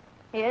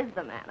 Here's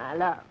the man I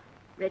love,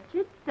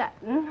 Richard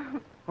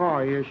Sutton. Oh,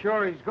 you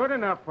sure he's good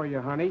enough for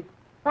you, honey?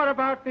 What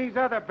about these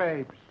other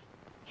babes?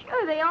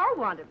 Sure, they all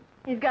want him.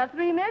 He's got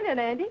 $3 million,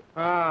 Andy.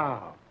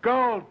 Oh,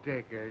 gold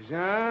diggers,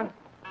 huh?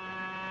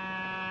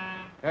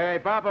 Hey,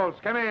 Bubbles,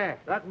 come here.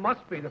 That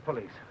must be the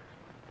police.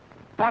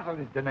 Bottle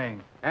is the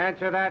name.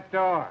 Answer that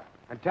door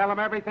and tell them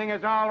everything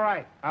is all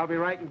right. I'll be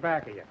right in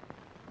back of you.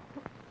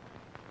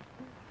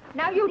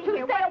 Now, you two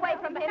stay away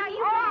from him. You're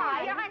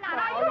not. You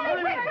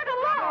leave Richard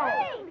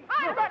alone.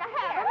 I'm going to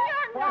have him.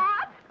 You're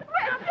not.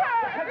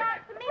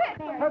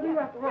 Richard! Hurry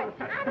up, Rose.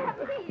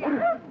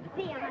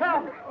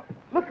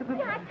 Look at this.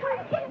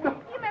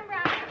 You remember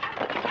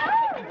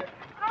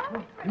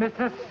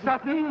Mrs.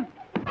 Sutton?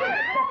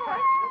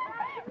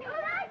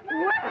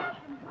 Well,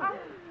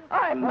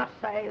 I must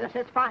say this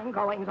is fine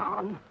goings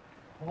on.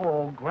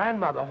 Oh,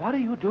 Grandmother, what are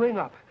you doing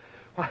up?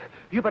 Why,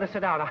 you better sit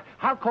down.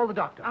 I'll call the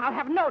doctor. I'll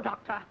have no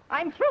doctor.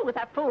 I'm through with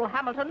that fool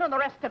Hamilton and the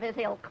rest of his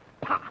ilk.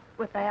 Pah,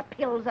 with their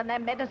pills and their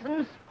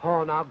medicines.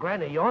 Oh, now,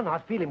 Granny, you're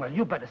not feeling well.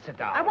 You better sit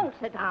down. I won't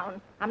sit down.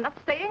 I'm not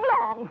staying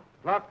long.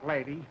 Look,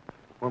 lady,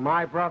 when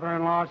my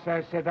brother-in-law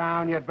says sit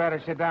down, you'd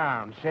better sit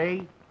down,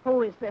 see?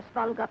 Who is this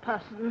vulgar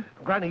person?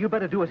 Granny, you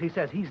better do as he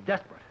says. He's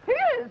desperate. He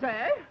is,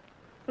 eh?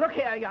 Look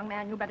here, young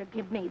man, you better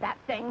give me that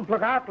thing.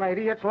 Look out,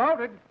 lady, it's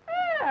loaded.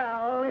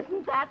 Well,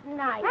 isn't that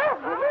nice?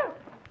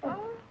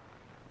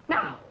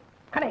 Now,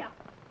 come here.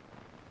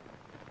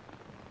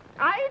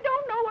 I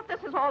don't know what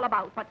this is all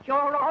about, but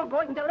you're all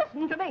going to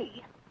listen to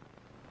me.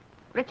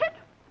 Richard,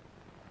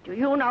 do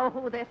you know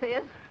who this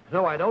is?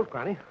 No, I don't,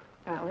 Granny.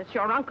 Well, it's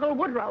your Uncle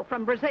Woodrow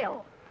from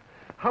Brazil.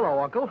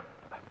 Hello, Uncle.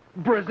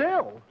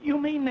 Brazil? You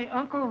mean the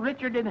Uncle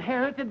Richard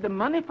inherited the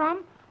money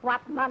from?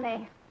 What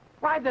money?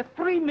 Why, the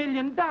 $3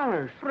 million.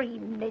 $3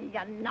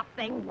 million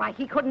nothing. Why,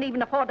 he couldn't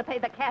even afford to pay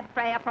the cab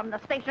fare from the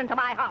station to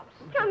my house.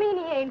 You mean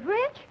he ain't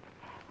rich?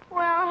 Well,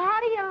 how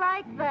do you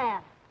like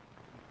that?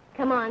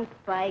 Come on,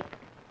 Spike.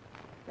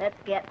 Let's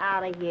get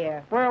out of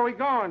here. Where are we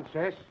going,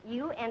 sis?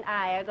 You and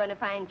I are going to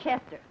find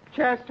Chester.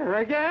 Chester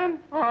again?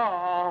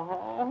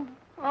 Oh.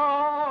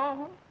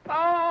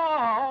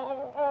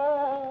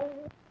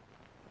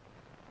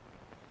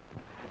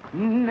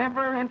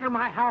 Never enter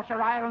my house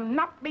or I'll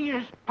not be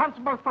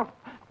responsible for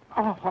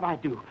what I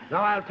do.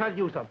 Now, I'll tell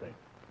you something.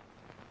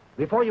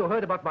 Before you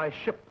heard about my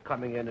ship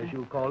coming in, as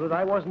you call it,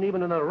 I wasn't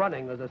even in the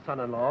running as a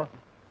son-in-law.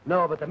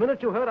 No, but the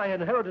minute you heard I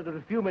inherited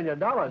a few $1 million,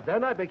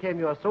 then I became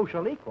your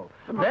social equal.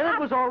 Then it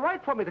was all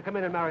right for me to come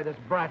in and marry this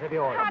brat of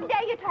yours. How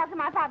dare you talk to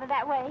my father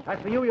that way? As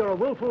for you, you're a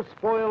willful,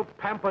 spoiled,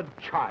 pampered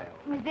child.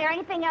 Is there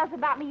anything else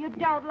about me you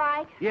don't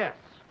like? Yes,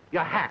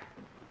 your hat.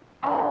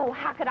 Oh,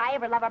 how could I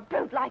ever love a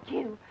brute like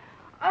you?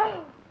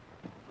 Oh.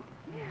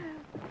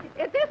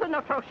 It is an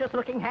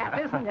atrocious-looking hat,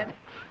 isn't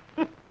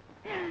it?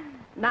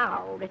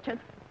 Now, Richard,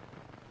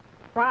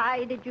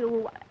 why did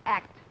you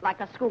act like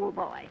a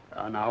schoolboy?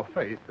 Now,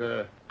 Faith,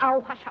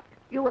 Oh, hush up.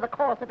 You were the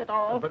cause of it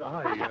all. But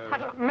I, Hush up,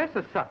 hush up.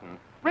 Mrs. Sutton,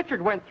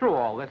 Richard went through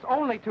all this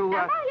only to...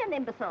 Am I an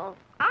imbecile?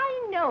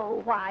 I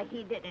know why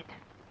he did it.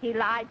 He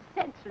lied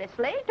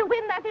senselessly to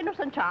win that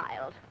innocent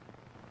child.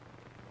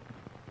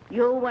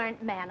 You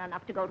weren't man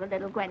enough to go to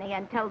little Gwenny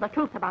and tell the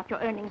truth about your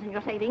earnings and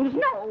your savings.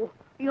 No.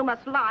 You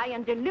must lie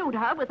and delude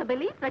her with the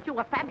belief that you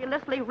were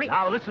fabulously rich.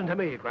 Now, listen to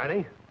me,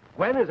 Granny.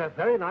 Gwen is a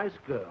very nice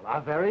girl,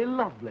 a very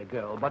lovely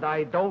girl, but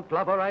I don't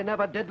love her, I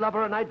never did love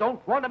her, and I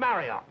don't want to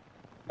marry her.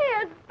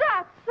 Is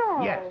that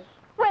so? Yes.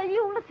 Well,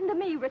 you listen to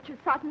me, Richard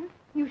Sutton.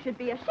 You should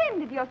be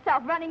ashamed of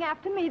yourself running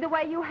after me the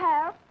way you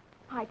have.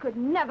 I could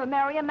never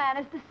marry a man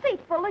as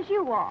deceitful as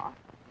you are.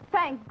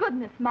 Thank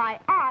goodness my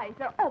eyes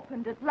are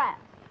opened at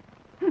last.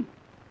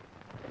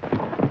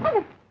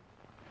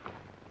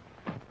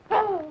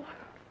 Oh.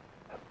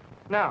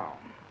 Now,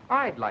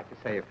 I'd like to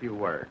say a few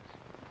words.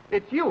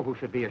 It's you who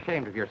should be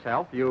ashamed of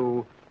yourself,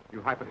 you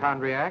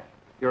hypochondriac.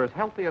 You're as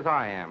healthy as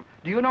I am.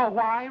 Do you know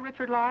why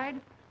Richard lied?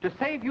 to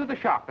save you the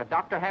shock that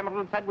Dr.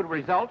 Hamilton said would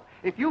result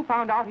if you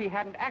found out he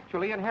hadn't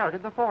actually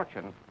inherited the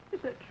fortune. Is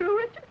that true,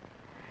 Richard?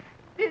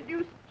 Did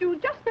you do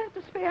just that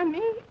to spare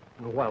me?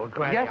 Well,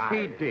 Granny, Yes,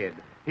 he did.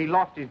 He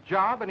lost his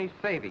job and his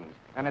savings,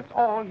 and it's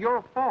all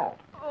your fault.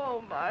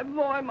 Oh, my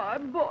boy, my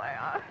boy.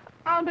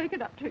 I'll make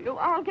it up to you.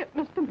 I'll get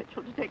Mr.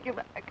 Mitchell to take you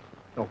back.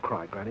 Don't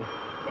cry, Granny.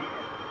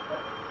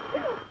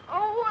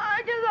 Oh,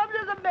 I guess I'm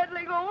just a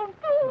meddling old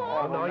fool.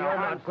 Oh, no, you're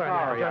I'm not, Granny.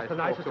 sorry. You're just the I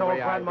spoke nicest the old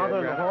way I grandmother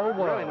in did. the whole world.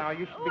 Really, now,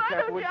 you should be Why careful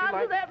don't you what you answer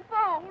like. that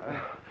phone?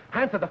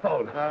 Answer the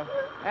phone.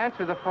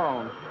 Answer the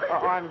phone.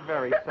 Oh, I'm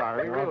very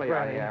sorry. Really,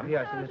 Granny, I am.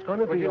 Yes, and it's going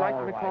to be Would you like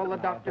all me to right call the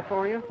now. doctor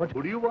for you?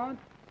 Who do you want?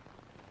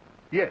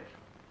 Yes.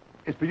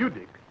 It's for you,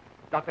 Dick.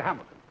 Dr.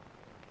 Hamilton.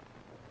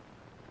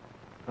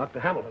 Dr.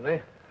 Hamilton, eh?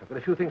 I've got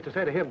a few things to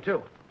say to him,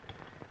 too.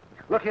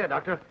 Look here,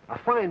 Doctor. A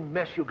fine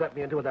mess you got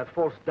me into with that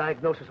false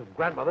diagnosis of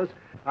grandmother's.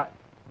 But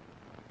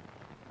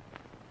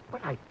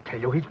I tell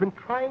you, he's been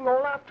trying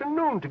all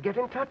afternoon to get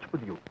in touch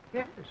with you.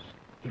 Yes.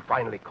 He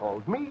finally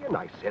called me, and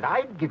I said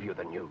I'd give you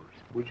the news.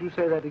 Would you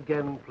say that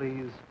again,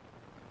 please?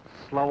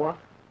 Slower?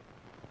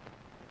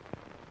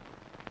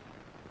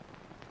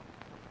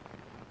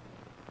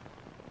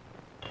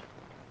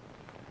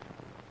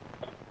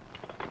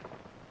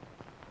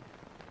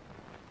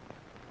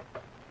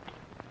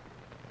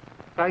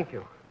 Thank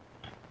you.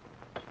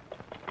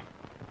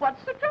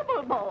 What's the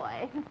trouble,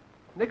 boy?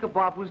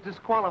 Knickerbob was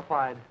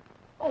disqualified.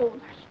 Oh,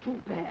 that's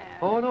too bad.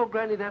 Oh, no,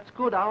 Granny, that's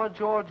good. Our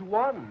George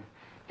won.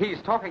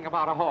 He's talking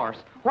about a horse.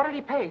 What did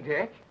he pay,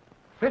 Dick?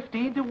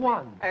 15 to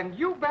 1. And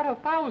you bet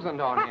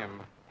 1,000 on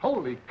him.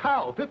 Holy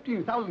cow,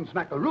 15,000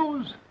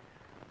 smackaroos.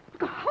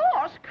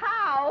 Horse,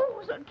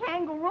 cows, a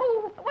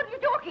kangaroo. What are you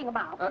talking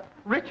about?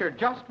 Richard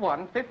just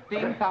won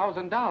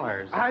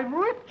 $15,000. I'm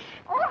rich.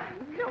 Oh,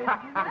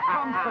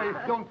 Come, Faith,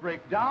 don't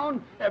break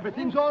down.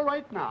 Everything's all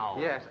right now.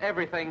 Yes,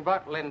 everything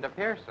but Linda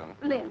Pearson.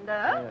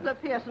 Linda, the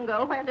Pearson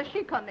girl, where does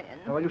she come in?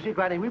 Well, you see,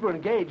 Granny, we were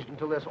engaged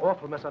until this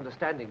awful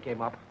misunderstanding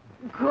came up.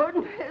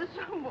 Goodness.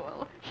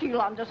 Well,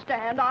 she'll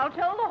understand. I'll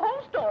tell the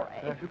whole story.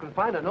 If you can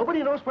find her,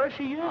 nobody knows where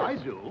she is. I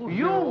do.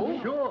 You?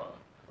 Sure.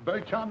 A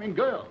very charming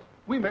girl.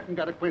 We met and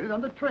got acquainted on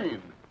the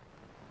train.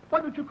 Why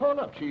don't you call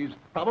up? She's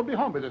probably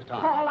home by this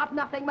time. Call up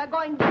nothing. We're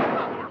going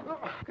down.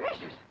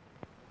 Gracious.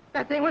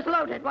 That thing was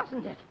loaded,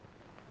 wasn't it?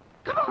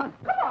 Come on,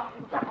 come on.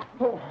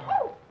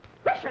 Oh,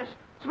 gracious.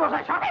 Suppose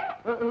I shot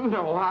him?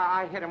 No,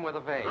 I hit him with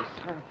a vase.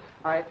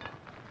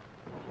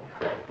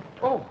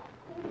 Oh.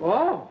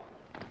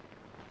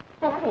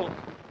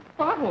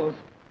 Bottles.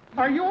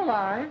 Are you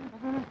alive?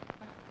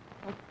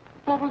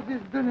 Bubbles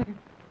is doing.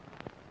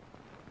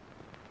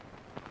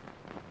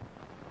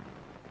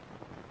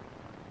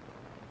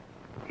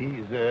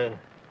 He's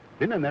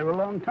been in there a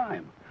long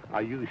time.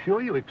 Are you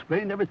sure you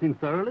explained everything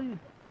thoroughly?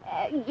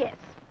 Yes,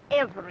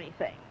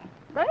 everything.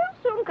 They'll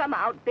soon come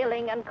out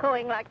billing and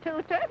cooing like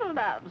two turtle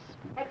doves.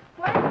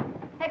 Explain?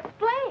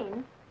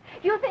 Explain?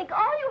 You think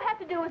all you have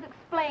to do is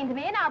explain to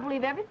me, and I'll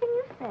believe everything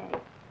you say.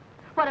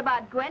 What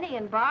about Gwenny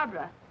and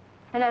Barbara?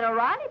 And that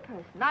O'Reilly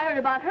person? I heard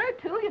about her,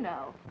 too, you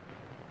know.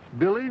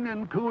 Billing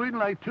and cooing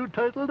like two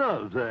turtle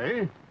doves,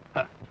 eh?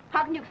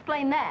 How can you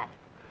explain that?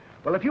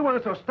 Well, if you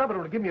weren't so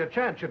stubborn to give me a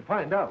chance, you'd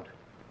find out.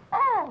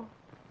 Oh,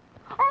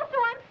 so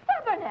I'm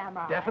stubborn, am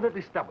I?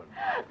 Definitely stubborn.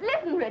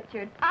 Listen,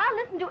 Richard, I'll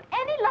listen to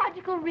any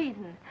logical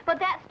reason. But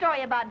that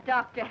story about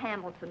Dr.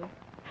 Hamilton,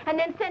 and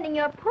then sending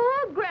your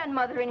poor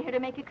grandmother in here to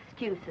make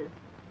excuses.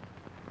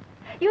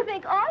 You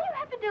think all you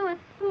have to do is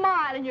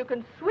smile and you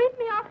can sweep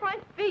me off my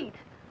feet.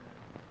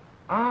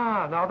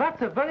 Ah, now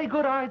that's a very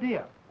good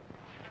idea.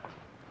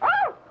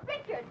 Oh,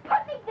 Richard,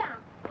 put me down.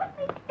 Put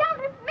me down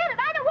this minute.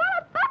 I don't want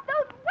to fuck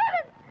those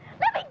women.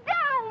 Let me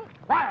down.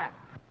 Quiet!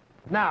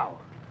 Now,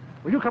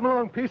 will you come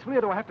along peacefully,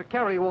 or do I have to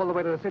carry you all the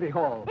way to the city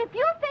hall? If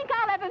you think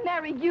I'll ever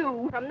marry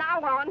you... From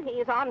now on,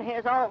 he's on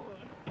his own.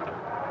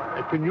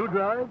 Can you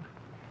drive?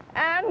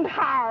 And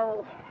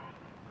how?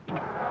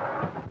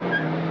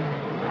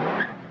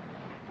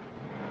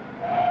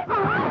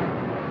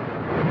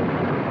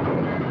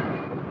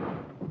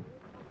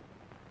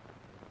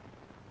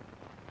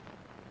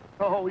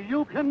 Oh,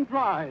 you can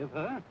drive,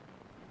 huh?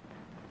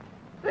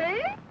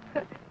 See?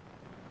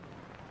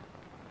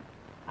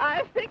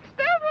 I fixed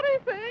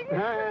everything.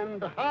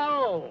 And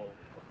how?